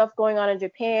has some stuff going on in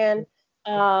Japan.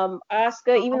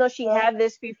 Asuka, even though she had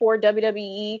this before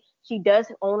WWE, she does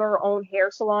own her own hair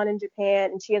salon in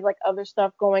Japan, and she has like other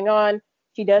stuff going on.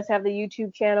 She does have the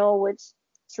YouTube channel, which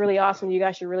it's really awesome. You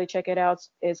guys should really check it out.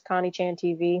 It's Connie Chan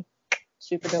TV.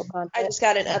 Super dope content. I just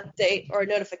got an update or a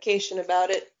notification about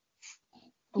it.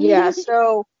 Yeah,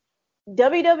 so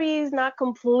WWE is not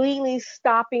completely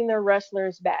stopping their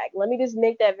wrestlers' bag. Let me just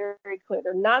make that very, very clear.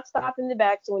 They're not stopping the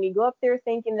bag. So when you go up there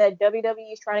thinking that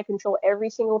WWE is trying to control every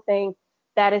single thing,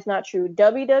 that is not true.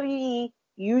 WWE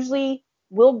usually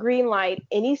will greenlight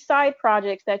any side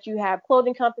projects that you have,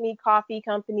 clothing company, coffee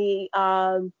company,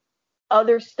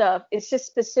 other stuff. It's just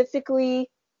specifically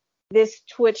this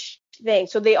Twitch thing.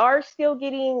 So they are still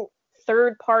getting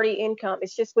third-party income.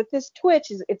 It's just with this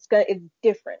Twitch, it's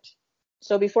different.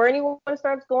 So before anyone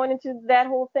starts going into that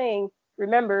whole thing,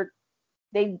 remember,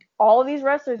 all of these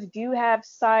wrestlers do have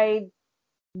side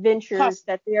ventures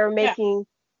that they are making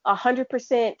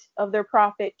 100% of their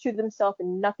profit to themselves,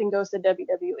 and nothing goes to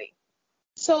WWE.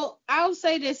 So I'll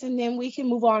say this, and then we can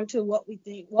move on to what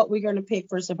we're going to pick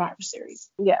for Survivor Series.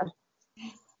 Yeah.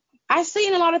 I've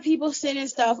seen a lot of people sending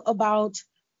stuff about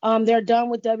they're done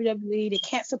with WWE. They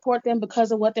can't support them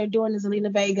because of what they're doing to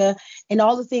Zelina Vega and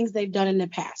all the things they've done in the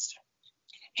past.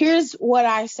 Here's what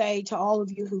I say to all of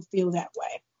you who feel that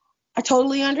way. I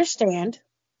totally understand.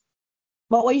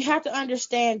 But what you have to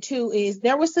understand, too, is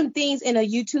there were some things in a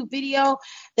YouTube video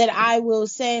that I will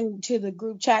send to the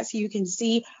group chat so you can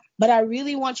see. But I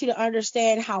really want you to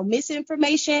understand how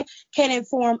misinformation can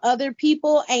inform other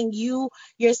people, and you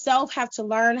yourself have to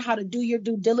learn how to do your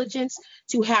due diligence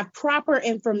to have proper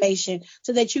information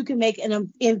so that you can make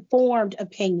an informed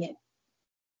opinion.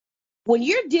 When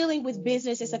you're dealing with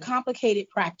business, it's a complicated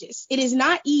practice. It is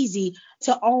not easy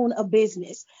to own a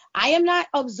business. I am not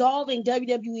absolving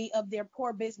WWE of their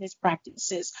poor business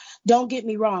practices. Don't get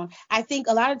me wrong. I think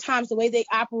a lot of times the way they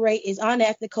operate is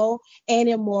unethical and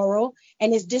immoral,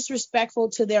 and is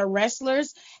disrespectful to their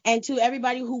wrestlers and to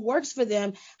everybody who works for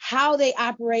them, how they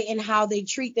operate and how they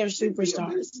treat their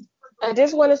superstars. I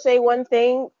just want to say one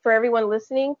thing for everyone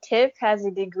listening. Tiff has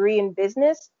a degree in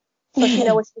business. So she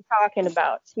knows what she's talking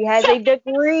about. She has a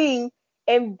degree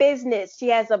in business.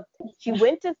 She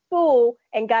went to school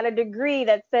and got a degree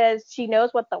that says she knows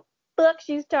what the fuck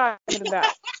she's talking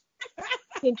about.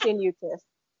 Continue, Tiff.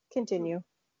 Continue.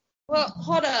 Well,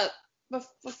 hold up.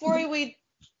 Before we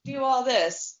do all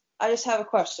this, I just have a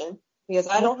question, because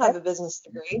I don't have a business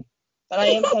degree, but I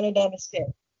am kind of dumb as shit.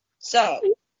 So,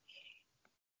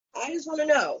 I just want to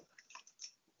know,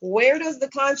 where does the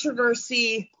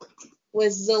controversy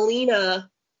with Zelina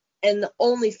and the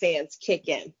OnlyFans kick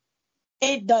in?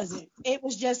 It doesn't. It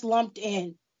was just lumped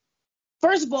in.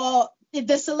 First of all,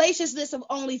 the salaciousness of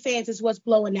OnlyFans is what's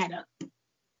blowing that up.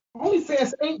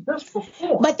 OnlyFans ain't just for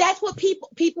porn. But that's what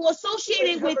people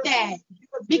associated with that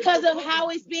because of how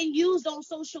it's been used on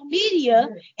social media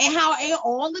and how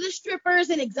all of the strippers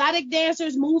and exotic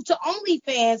dancers moved to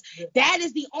OnlyFans. That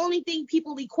is the only thing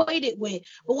people equate it with.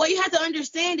 But what you have to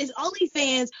understand is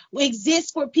OnlyFans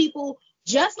exists for people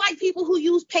just like people who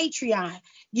use Patreon.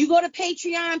 You go to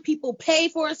Patreon, people pay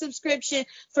for a subscription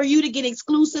for you to get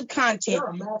exclusive content. There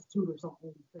are math tutors on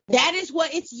OnlyFans. That is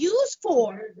what it's used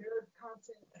for. Their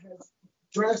content has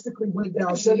drastically went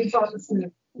down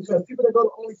 75% because people that go to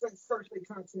OnlyFans search their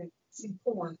content, see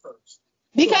porn first.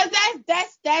 Because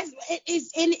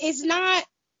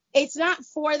it's not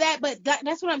for that, but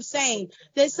that's what I'm saying.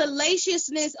 The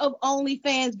salaciousness of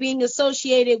OnlyFans being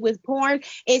associated with porn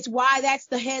is why that's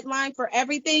the headline for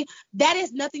everything. That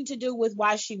has nothing to do with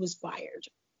why she was fired.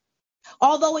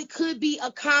 Although it could be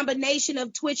a combination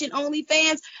of Twitch and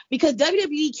OnlyFans, because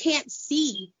WWE can't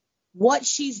see what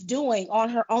she's doing on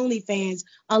her OnlyFans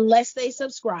unless they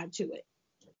subscribe to it.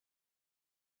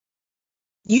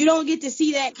 You don't get to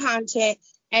see that content,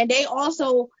 and they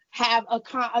also have a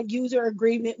user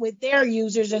agreement with their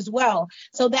users as well.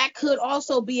 So that could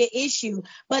also be an issue.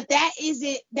 But that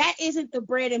isn't the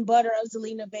bread and butter of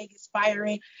Zelina Vega's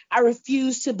firing. I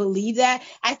refuse to believe that.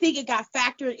 I think it got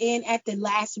factored in at the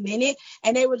last minute,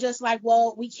 and they were just like,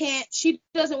 well, she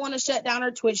doesn't want to shut down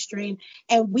her Twitch stream,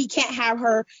 and we can't have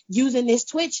her using this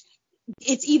Twitch.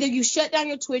 It's either you shut down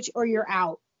your Twitch or you're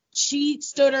out. She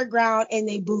stood her ground, and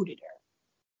they booted her.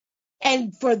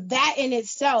 And for that in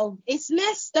itself, it's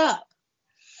messed up.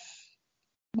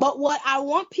 But what I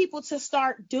want people to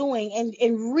start doing,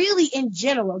 and really in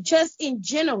general, just in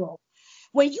general,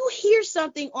 when you hear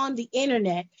something on the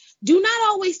internet, do not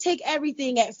always take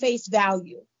everything at face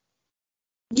value.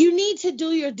 You need to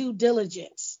do your due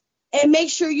diligence and make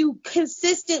sure you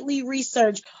consistently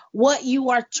research what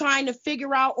you are trying to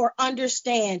figure out or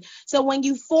understand. So when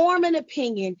you form an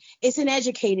opinion, it's an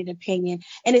educated opinion,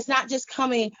 and it's not just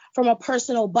coming from a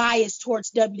personal bias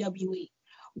towards WWE.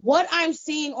 What I'm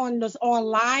seeing on this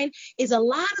online is a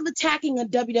lot of attacking of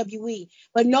WWE,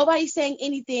 but nobody's saying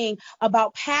anything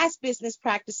about past business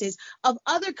practices of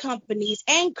other companies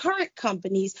and current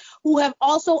companies who have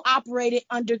also operated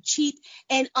under cheap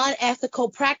and unethical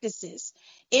practices.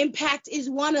 Impact is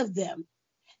one of them.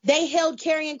 They held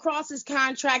Karrion Kross's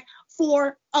contract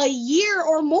for a year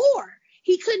or more.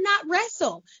 He could not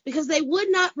wrestle because they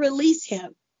would not release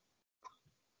him.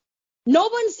 No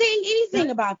one's saying anything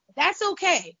about that. That's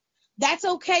okay. That's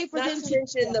okay for them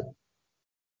to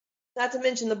not to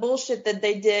mention the bullshit that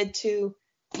they did to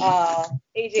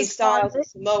AJ Styles and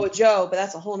Samoa Joe, but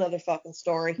that's a whole nother fucking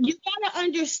story. You gotta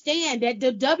understand that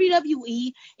the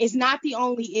WWE is not the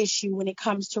only issue when it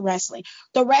comes to wrestling.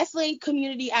 The wrestling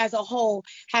community as a whole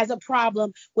has a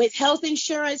problem with health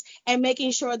insurance and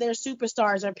making sure their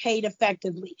superstars are paid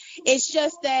effectively. It's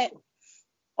just that,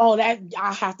 that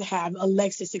I'll have to have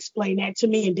Alexis explain that to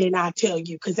me, and then I'll tell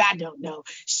you, because I don't know.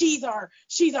 She's our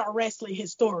wrestling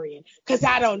historian, because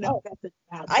I don't know nothing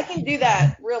about I can do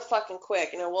that real fucking quick.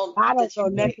 I don't know nothing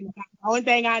about it. The only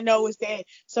thing I know is that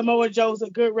Samoa Joe's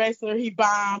a good wrestler. He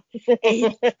bombed.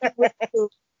 And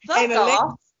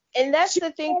and that's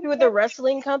the thing with the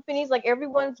wrestling companies. Like,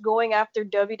 everyone's going after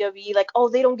WWE. Like,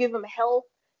 they don't give them help.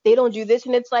 They don't do this.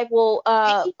 And it's like, well,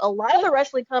 a lot of the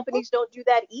wrestling companies don't do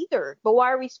that either. But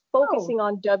why are we focusing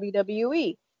on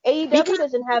WWE? AEW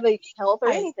doesn't have a health or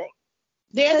anything.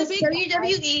 Because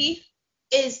WWE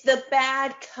is the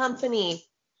bad company.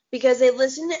 Because they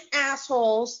listen to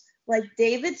assholes like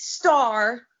David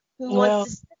Starr, who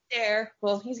wants to sit there.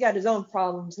 Well, he's got his own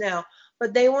problems now.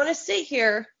 But they want to sit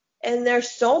here, and they're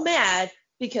so mad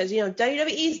because, WWE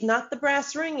is not the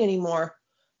brass ring anymore.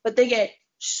 But they get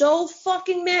so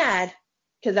fucking mad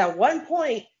because at one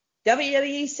point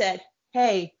WWE said,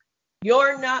 hey,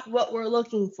 you're not what we're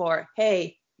looking for.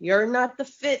 Hey, you're not the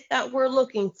fit that we're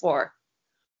looking for.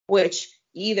 Which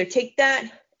you either take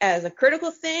that as a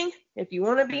critical thing. If you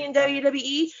want to be in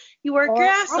WWE, you work your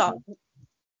ass off.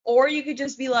 Or you could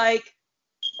just be like,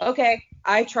 okay,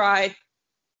 I tried.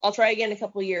 I'll try again in a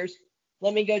couple of years.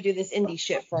 Let me go do this indie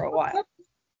shit for a while.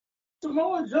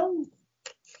 Samoa Joe.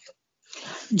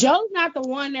 Joe's not the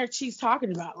one that she's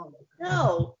talking about.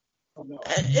 No.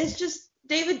 It's just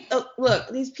David. Look,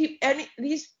 these people,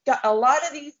 a lot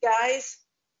of these guys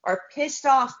are pissed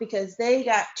off because they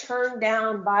got turned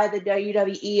down by the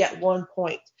WWE at one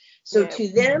point. So to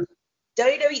them,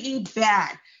 WWE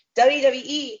bad.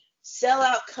 WWE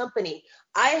sellout company.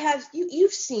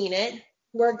 You've seen it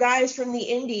where guys from the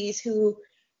indies who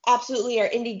absolutely are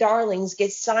indie darlings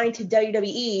get signed to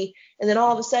WWE, and then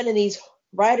all of a sudden these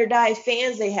ride or die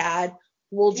fans they had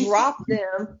will drop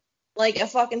them like a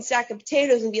fucking sack of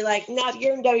potatoes and be like, no,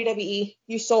 you're in WWE,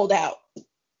 you sold out.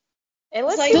 And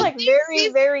let's be very,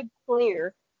 very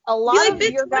clear. A lot of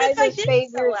your guys'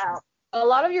 favorite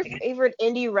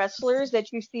indie wrestlers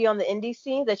that you see on the indie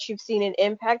scene, that you've seen in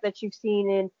Impact, that you've seen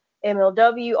in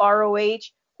MLW, ROH,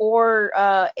 or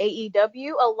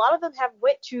AEW, a lot of them have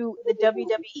went to the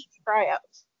WWE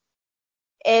tryouts.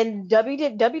 And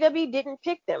WWE didn't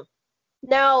pick them.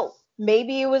 Now,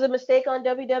 maybe it was a mistake on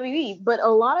WWE, but a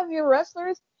lot of your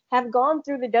wrestlers have gone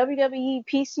through the WWE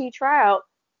PC tryout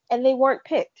and they weren't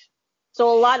picked.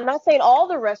 So I'm not saying all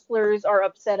the wrestlers are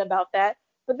upset about that,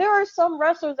 but there are some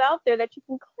wrestlers out there that you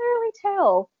can clearly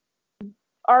tell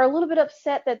are a little bit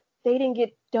upset that they didn't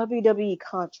get WWE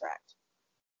contract.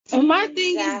 And my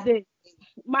thing is that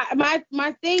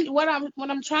my thing, what I'm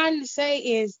trying to say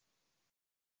is,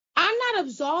 I'm not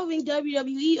absolving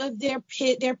WWE of their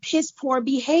piss poor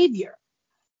behavior.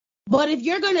 But if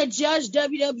you're going to judge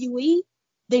WWE,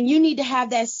 then you need to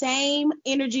have that same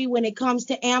energy when it comes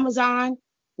to Amazon,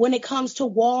 when it comes to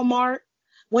Walmart,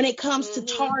 when it comes to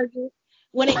Target,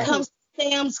 when it comes to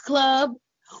Sam's Club,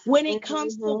 when it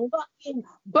comes to fucking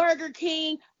Burger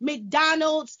King,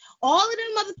 McDonald's, all of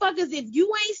them motherfuckers. If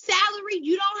you ain't salaried,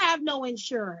 you don't have no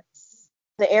insurance.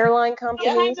 The airline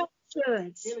companies. You have no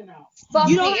insurance. Fuck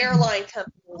the airline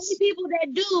companies.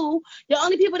 The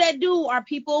only people that do are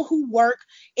people who work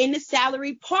in the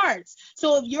salary parts.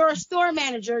 So if you're a store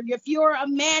manager, if you're a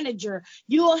manager,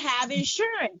 you'll have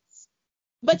insurance.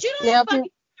 But you don't have fucking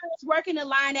insurance working the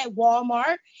line at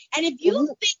Walmart. And if you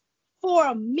think for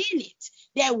a minute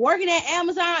that working at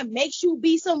Amazon makes you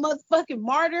be some motherfucking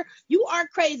martyr, you are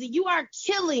crazy. You are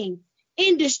killing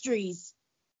industries.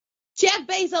 Jeff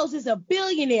Bezos is a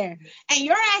billionaire, and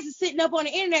your ass is sitting up on the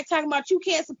internet talking about you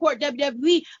can't support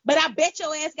WWE, but I bet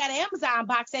your ass got an Amazon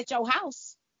box at your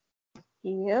house.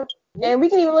 Yep. And we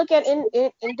can even look at in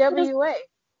NWA.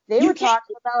 They were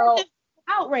talking about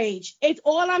outrage. It's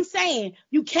all I'm saying.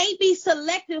 You can't be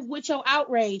selective with your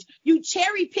outrage. You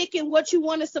cherry picking what you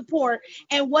want to support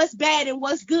and what's bad and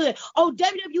what's good. Oh,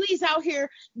 WWE's out here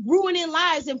ruining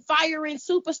lives and firing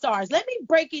superstars. Let me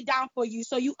break it down for you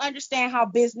so you understand how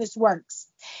business works.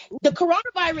 The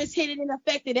coronavirus hit it and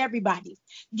affected everybody.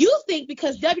 You think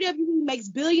because WWE makes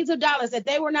billions of dollars that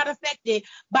they were not affected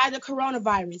by the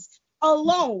coronavirus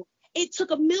alone. It took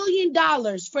 $1 million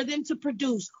for them to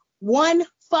produce one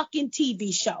fucking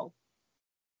TV show.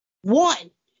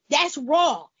 One. That's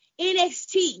Raw,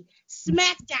 NXT,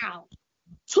 SmackDown,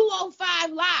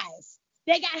 205 Live.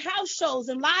 They got house shows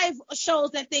and live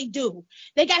shows that they do.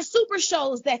 They got super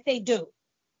shows that they do.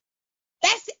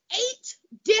 That's 8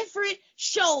 different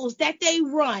shows that they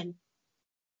run.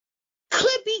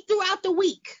 Could be throughout the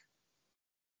week.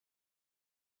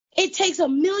 It takes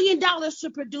 $1 million to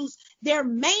produce their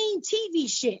main TV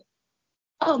shit.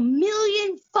 $1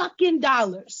 million fucking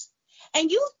dollars.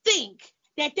 And you think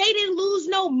that they didn't lose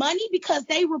no money because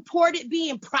they reported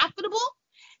being profitable?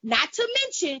 Not to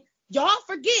mention, y'all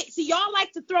forget. See, y'all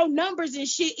like to throw numbers and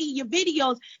shit in your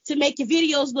videos to make your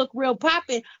videos look real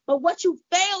popping. But what you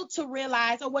failed to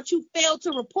realize or what you failed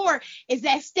to report is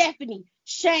that Stephanie,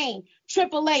 Shane,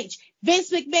 Triple H,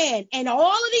 Vince McMahon, and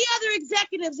all of the other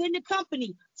executives in the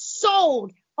company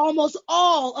sold almost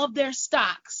all of their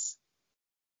stocks.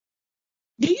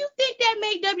 Do you think that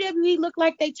made WWE look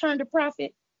like they turned a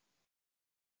profit?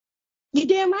 You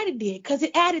damn right it did, because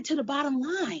it added to the bottom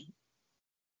line.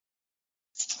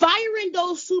 Firing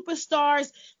those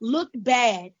superstars looked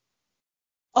bad.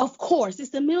 Of course,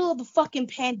 it's the middle of a fucking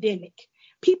pandemic.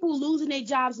 People losing their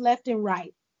jobs left and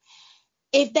right.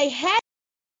 If they had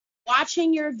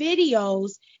watching your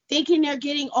videos thinking they're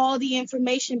getting all the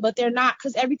information, but they're not,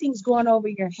 because everything's going over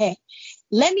your head.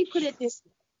 Let me put it this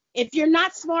way. If you're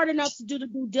not smart enough to do the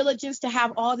due diligence to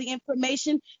have all the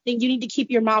information, then you need to keep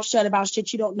your mouth shut about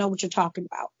shit you don't know what you're talking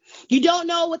about. You don't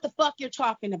know what the fuck you're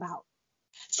talking about.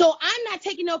 So I'm not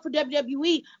taking no for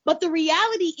WWE, but the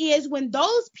reality is when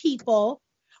those people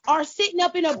are sitting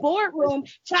up in a boardroom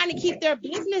trying to keep their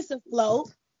business afloat,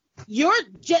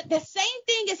 the same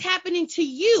thing is happening to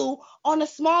you on a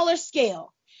smaller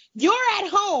scale. You're at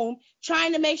home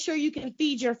trying to make sure you can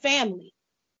feed your family.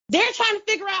 They're trying to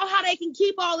figure out how they can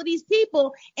keep all of these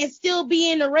people and still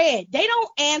be in the red. They don't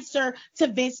answer to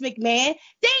Vince McMahon.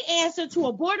 They answer to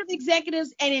a board of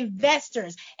executives and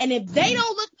investors. And if they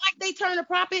don't look like they turn a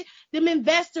profit, them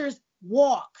investors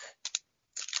walk.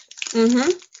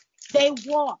 Mm-hmm. They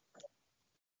walk.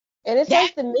 And it's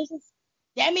like the business.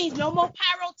 That means no more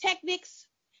pyrotechnics.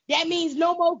 That means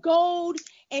no more gold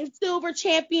and silver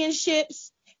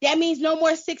championships. That means no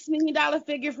more $6 million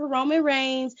figure for Roman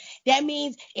Reigns. That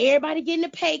means everybody getting a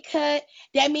pay cut.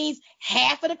 That means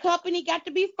half of the company got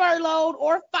to be furloughed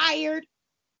or fired.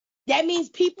 That means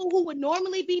people who would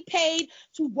normally be paid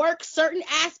to work certain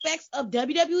aspects of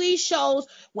WWE shows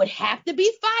would have to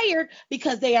be fired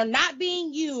because they are not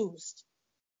being used.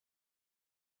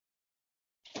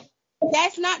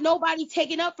 That's not nobody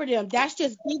taking up for them. That's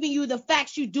just giving you the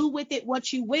facts. You do with it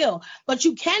what you will. But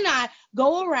you cannot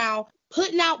go around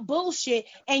putting out bullshit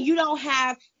and you don't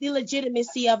have the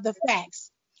legitimacy of the facts.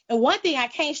 And one thing I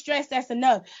can't stress that's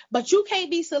enough, but you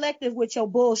can't be selective with your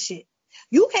bullshit.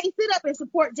 You can't sit up and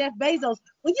support Jeff Bezos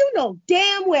when you know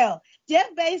damn well Jeff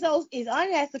Bezos is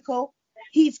unethical,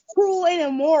 he's cruel and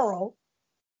immoral,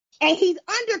 and he's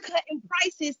undercutting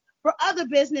prices for other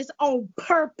business on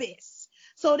purpose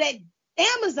so that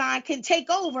Amazon can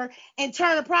take over and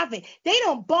turn a profit. They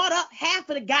done bought up half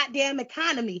of the goddamn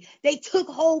economy. They took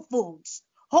Whole Foods.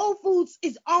 Whole Foods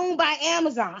is owned by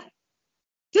Amazon.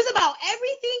 Just about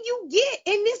everything you get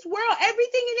in this world,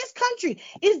 everything in this country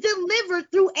is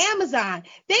delivered through Amazon.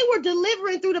 They were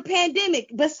delivering through the pandemic.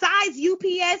 Besides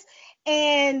UPS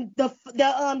and the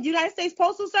United States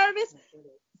Postal Service and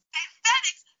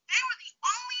FedEx, they were the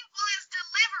only ones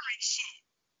delivering shit.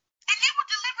 And they were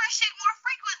delivering shit more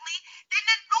frequently than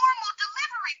the normal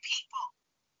delivery people.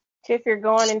 Tiff, you're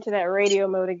going into that radio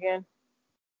mode again.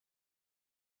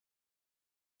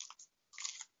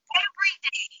 Every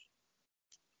day.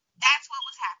 That's what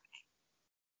was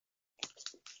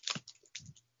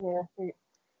happening. Yeah.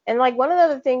 And like one of the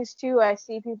other things too, I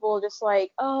see people just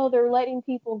like, oh, they're letting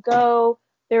people go.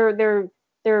 They're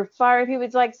firing people.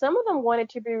 It's like some of them wanted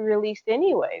to be released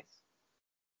anyways.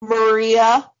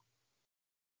 Maria.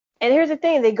 And here's the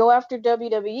thing, they go after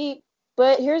WWE,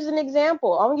 but here's an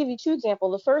example. I'm going to give you 2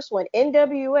 examples. The first one,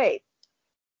 NWA.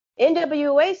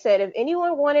 NWA said if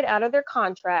anyone wanted out of their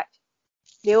contract,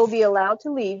 they will be allowed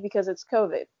to leave because it's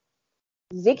COVID.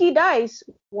 Zicky Dice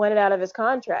wanted out of his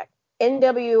contract.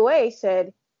 NWA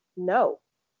said no.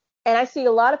 And I see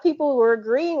a lot of people who are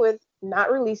agreeing with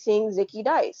not releasing Zicky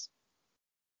Dice.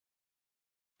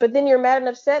 But then you're mad and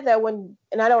upset that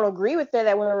and I don't agree with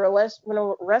that when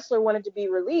a wrestler wanted to be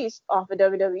released off of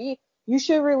WWE, you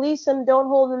should release him, don't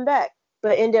hold him back.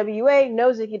 But NWA,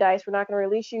 no, Zicky Dice, we're not going to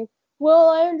release you. Well,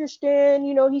 I understand,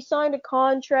 he signed a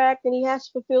contract and he has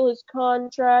to fulfill his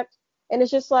contract. And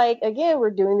it's just like, again,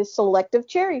 we're doing this selective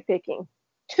cherry picking.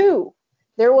 2,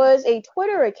 there was a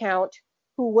Twitter account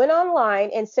who went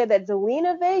online and said that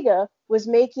Zelina Vega was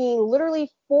making literally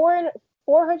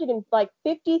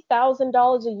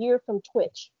 $450,000 a year from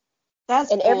Twitch.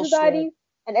 That's and bullshit.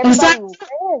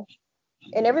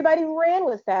 everybody ran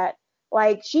with that.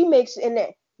 Like, she makes, and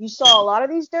you saw a lot of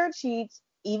these dirt sheets,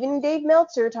 even Dave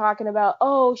Meltzer talking about,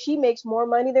 oh, she makes more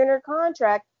money than her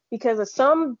contract because of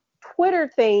some Twitter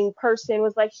thing person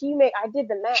was like, I did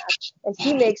the math, and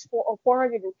she makes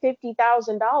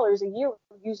 $450,000 a year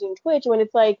using Twitch, when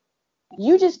it's like,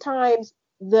 you just times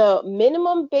the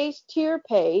minimum base tier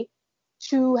pay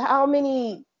to how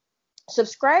many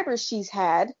subscribers she's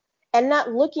had, and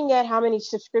not looking at how many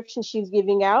subscriptions she's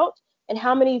giving out and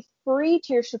how many free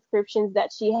tier subscriptions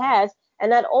that she has. And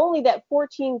not only that,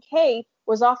 14K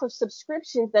was off of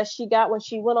subscriptions that she got when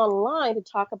she went online to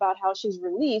talk about how she's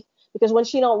released. Because when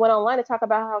she went online to talk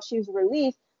about how she was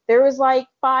released, there was like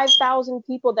 5,000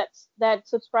 people that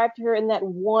subscribed to her in that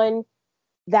one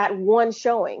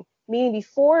showing. Meaning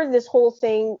before this whole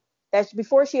thing,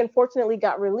 before she unfortunately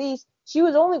got released, she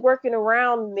was only working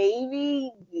around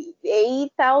maybe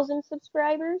 8,000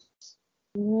 subscribers.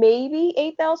 And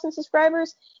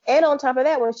on top of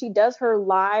that, when she does her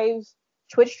live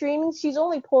Twitch streaming, she's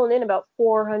only pulling in about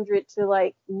 400 to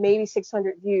like maybe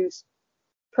 600 views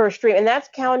per stream. And that's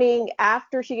counting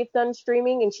after she gets done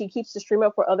streaming and she keeps the stream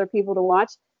up for other people to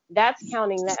watch. That's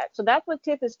counting that. So that's what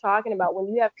Tiff is talking about. When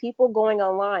you have people going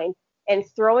online and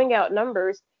throwing out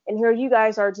numbers, and here you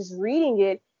guys are just reading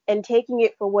it and taking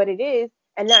it for what it is,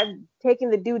 and not taking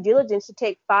the due diligence to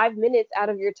take 5 minutes out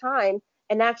of your time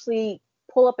and actually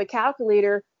pull up a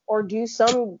calculator or do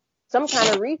some kind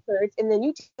of research, and then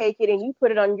you take it and you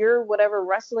put it on your whatever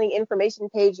wrestling information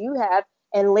page you have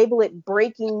and label it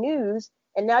breaking news,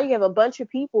 and now you have a bunch of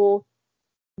people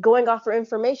going off for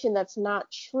information that's not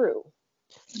true.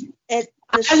 I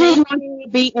just want to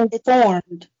be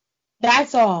informed.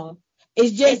 That's all.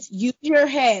 It's just use your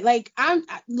head. Like,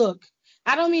 look,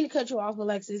 I don't mean to cut you off,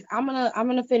 Alexis. I'm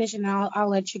gonna finish and I'll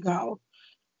let you go.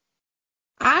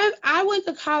 I went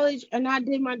to college and I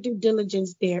did my due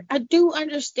diligence there. I do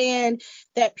understand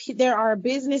that there are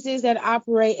businesses that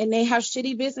operate and they have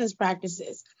shitty business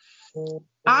practices.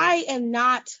 I am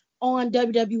not on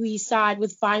WWE's side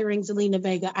with firing Zelina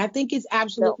Vega. I think it's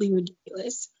absolutely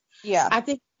ridiculous. Yeah. I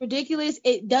think it's ridiculous.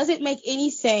 It doesn't make any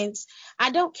sense.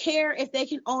 I don't care if they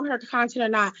can own her content or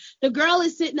not. The girl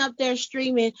is sitting up there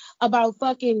streaming about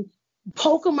fucking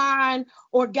Pokemon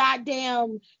or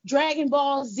goddamn Dragon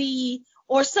Ball Z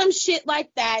or some shit like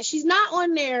that. She's not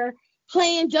on there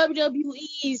playing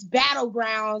WWE's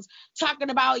Battlegrounds talking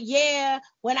about, yeah,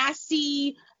 when I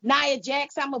see Nia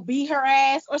Jax, I'm going to beat her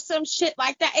ass or some shit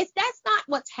like that. That's not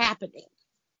what's happening.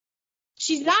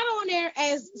 She's not on there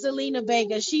as Zelina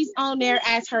Vega. She's on there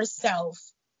as herself.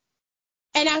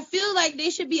 And I feel like they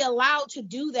should be allowed to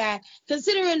do that,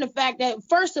 considering the fact that,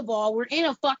 first of all, we're in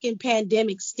a fucking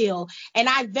pandemic still. And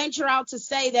I venture out to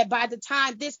say that by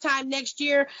this time next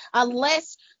year,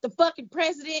 unless the fucking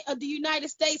president of the United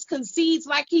States concedes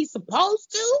like he's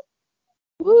supposed to,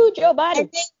 woo, Joe Biden, and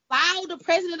they allow the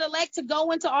president-elect to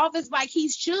go into office like he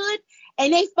should,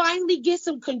 and they finally get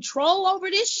some control over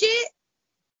this shit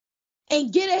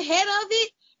and get ahead of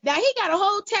it. Now, he got a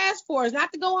whole task force,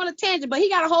 not to go on a tangent, but he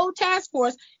got a whole task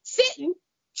force sitting,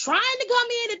 trying to come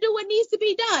in and do what needs to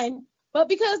be done. But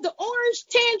because the orange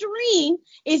tangerine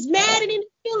is mad and in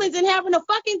his feelings and having a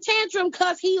fucking tantrum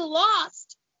because he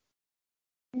lost,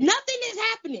 nothing is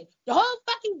happening. The whole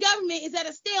fucking government is at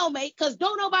a stalemate because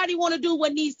don't nobody want to do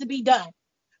what needs to be done.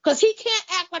 Because he can't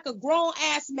act like a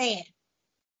grown-ass man.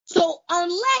 So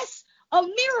unless a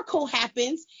miracle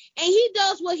happens and he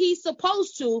does what he's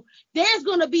supposed to, there's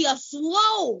going to be a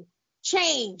slow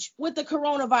change with the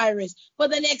coronavirus for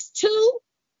the next 2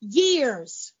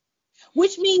 years,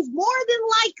 which means more than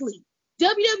likely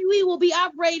WWE will be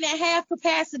operating at half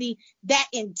capacity that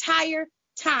entire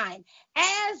time,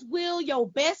 as will your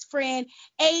best friend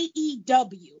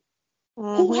AEW,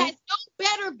 who has no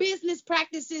better business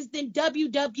practices than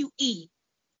WWE.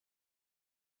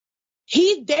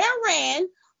 They're ran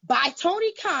by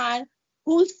Tony Khan,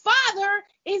 whose father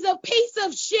is a piece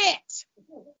of shit.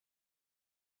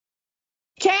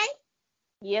 Okay?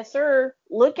 Yes, sir.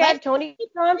 Look at Tony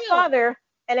Khan's father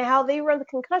and how they run the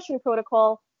concussion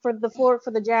protocol for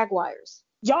the Jaguars.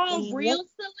 Y'all real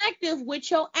selective with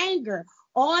your anger.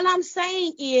 All I'm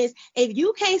saying is, if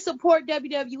you can't support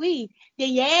WWE,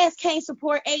 then your ass can't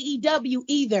support AEW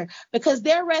either, because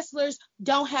their wrestlers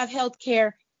don't have health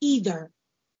care either.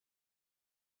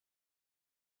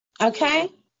 Okay?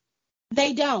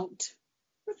 They don't.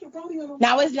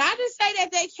 Now, it's not to say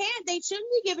that they can't. They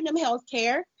shouldn't be giving them health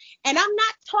care. And I'm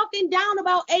not talking down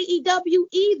about AEW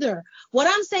either. What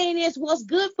I'm saying is, what's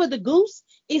good for the goose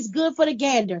is good for the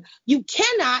gander. You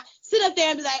cannot sit up there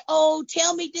and be like, oh,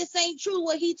 tell me this ain't true,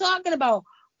 what he talking about.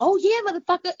 Oh, yeah,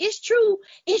 motherfucker, it's true.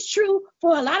 It's true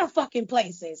for a lot of fucking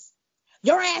places.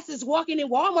 Your ass is walking in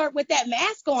Walmart with that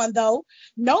mask on, though,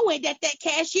 knowing that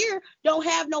cashier don't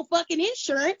have no fucking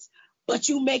insurance, but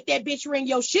you make that bitch ring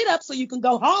your shit up so you can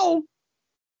go home.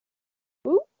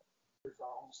 Ooh.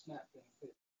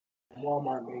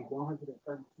 Walmart made $132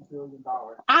 billion.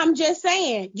 I'm just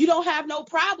saying, you don't have no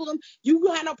problem. You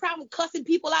don't have no problem cussing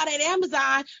people out at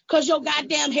Amazon because your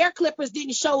goddamn hair clippers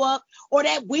didn't show up, or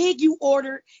that wig you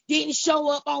ordered didn't show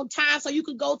up on time so you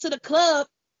could go to the club.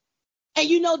 And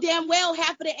you know damn well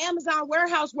half of the Amazon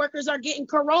warehouse workers are getting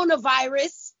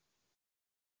coronavirus.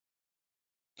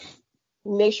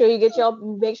 Make sure you get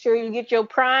your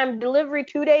Prime delivery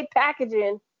 2-day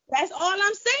packaging. That's all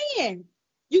I'm saying.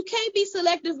 You can't be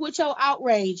selective with your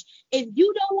outrage. If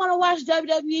you don't want to watch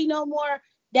WWE no more,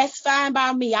 that's fine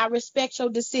by me. I respect your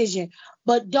decision.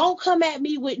 But don't come at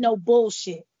me with no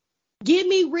bullshit. Give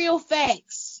me real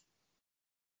facts.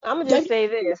 I'm going to just say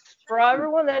this. For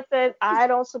everyone that says, I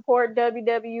don't support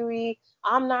WWE,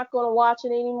 I'm not going to watch it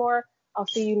anymore, I'll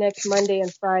see you next Monday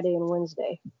and Friday and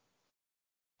Wednesday.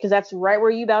 Because that's right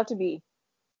where you about to be.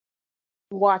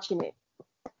 Watching it.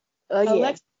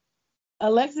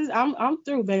 Alexis, I'm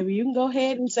through, baby. You can go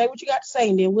ahead and say what you got to say,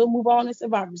 and then we'll move on to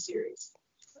Survivor Series.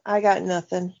 I got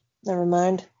nothing. Never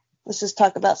mind. Let's just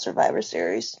talk about Survivor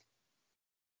Series.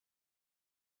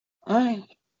 All right.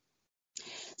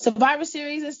 Survivor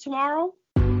Series is tomorrow.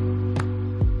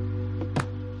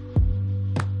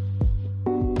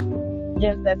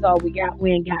 Just that's all we got.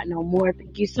 We ain't got no more.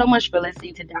 Thank you so much for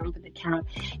listening to Down for the Count.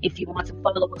 If you want to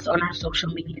follow us on our social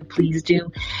media, please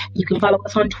do. You can follow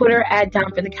us on Twitter at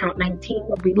Down for the Count 19,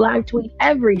 where we live tweet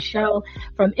every show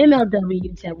from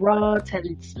MLW to Raw to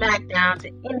SmackDown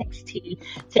to NXT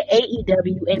to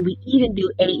AEW, and we even do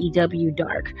AEW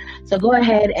Dark. So go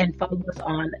ahead and follow us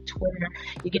on Twitter.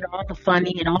 You get all the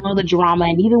funny and all the drama,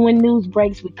 and even when news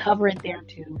breaks, we cover it there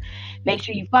too. Make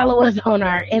sure you follow us on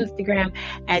our Instagram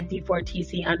at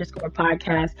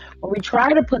D4TC_podcast, where we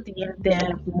try to put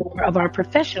the more of our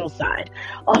professional side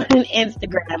on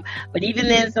Instagram. But even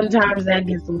then, sometimes that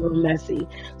gets a little messy.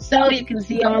 So you can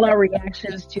see all our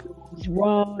reactions to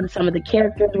Raw and some of the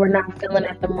characters we're not feeling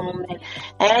at the moment.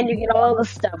 And you get all the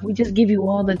stuff. We just give you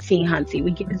all the tea, hunty. We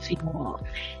give it to you all.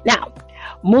 Now,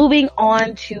 moving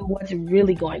on to what's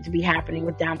really going to be happening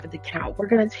with Down for the Count. We're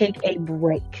going to take a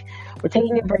break. We're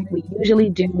taking a break. We usually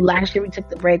do. Last year we took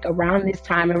the break around this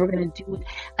time, and we're going to do it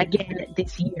again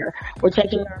this year. We're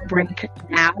taking our break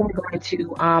now. We're going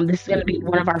to, this is going to be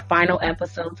one of our final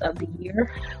episodes of the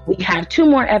year. We have 2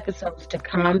 more episodes to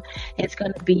come. It's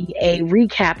going to be a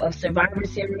recap of Survivor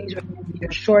Series. We're going to do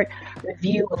a short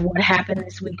review of what happened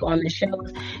this week on the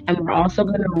shows, and we're also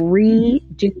going to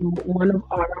redo one of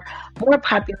our more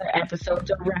popular episodes,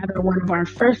 or rather one of our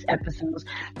first episodes,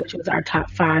 which was our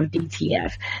top 5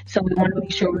 DTF. So we want to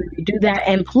make sure we do that.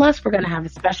 And plus, we're going to have a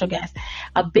special guest,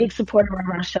 a big supporter of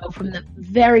our show from the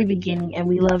very beginning, and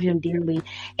we love him dearly.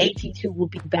 AT2 will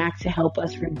be back to help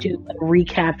us do a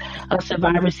recap of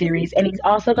Survivor Series, and he's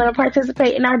also going to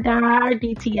participate in our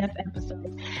DTF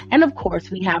episodes. And of course,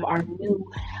 we have our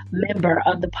new member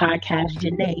of the podcast,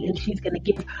 Janae, and she's going to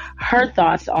give her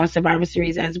thoughts on Survivor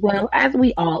Series as well, as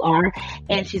we all are,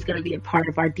 and she's going to be a part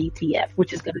of our DTF,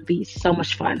 which is going to be so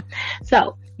much fun.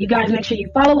 So you guys make sure you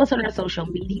follow us on our social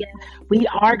media. We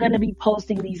are going to be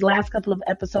posting these last couple of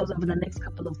episodes over the next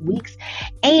couple of weeks,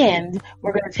 and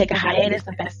we're going to take a hiatus,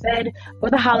 like I said, for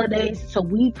the holidays, so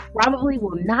we probably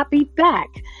will not be back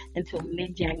until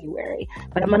mid-January.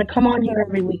 But I'm going to come on here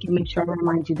every week and make sure I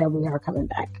remind you that we are coming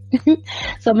back.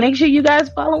 So make sure you guys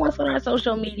follow us on our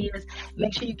social medias.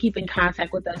 Make sure you keep in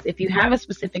contact with us. If you have a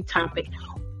specific topic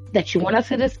that you want us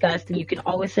to discuss, then you can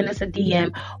always send us a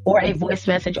DM or a voice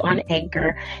message on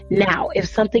Anchor. Now, if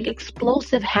something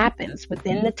explosive happens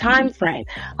within the time frame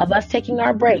of us taking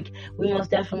our break, we most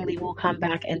definitely will come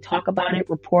back and talk about it,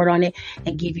 report on it,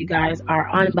 and give you guys our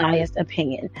unbiased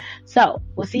opinion. So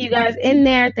we'll see you guys in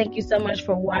there. Thank you so much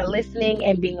for listening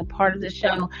and being a part of the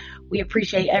show. We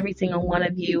appreciate every single one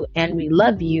of you, and we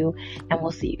love you, and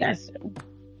we'll see you guys soon.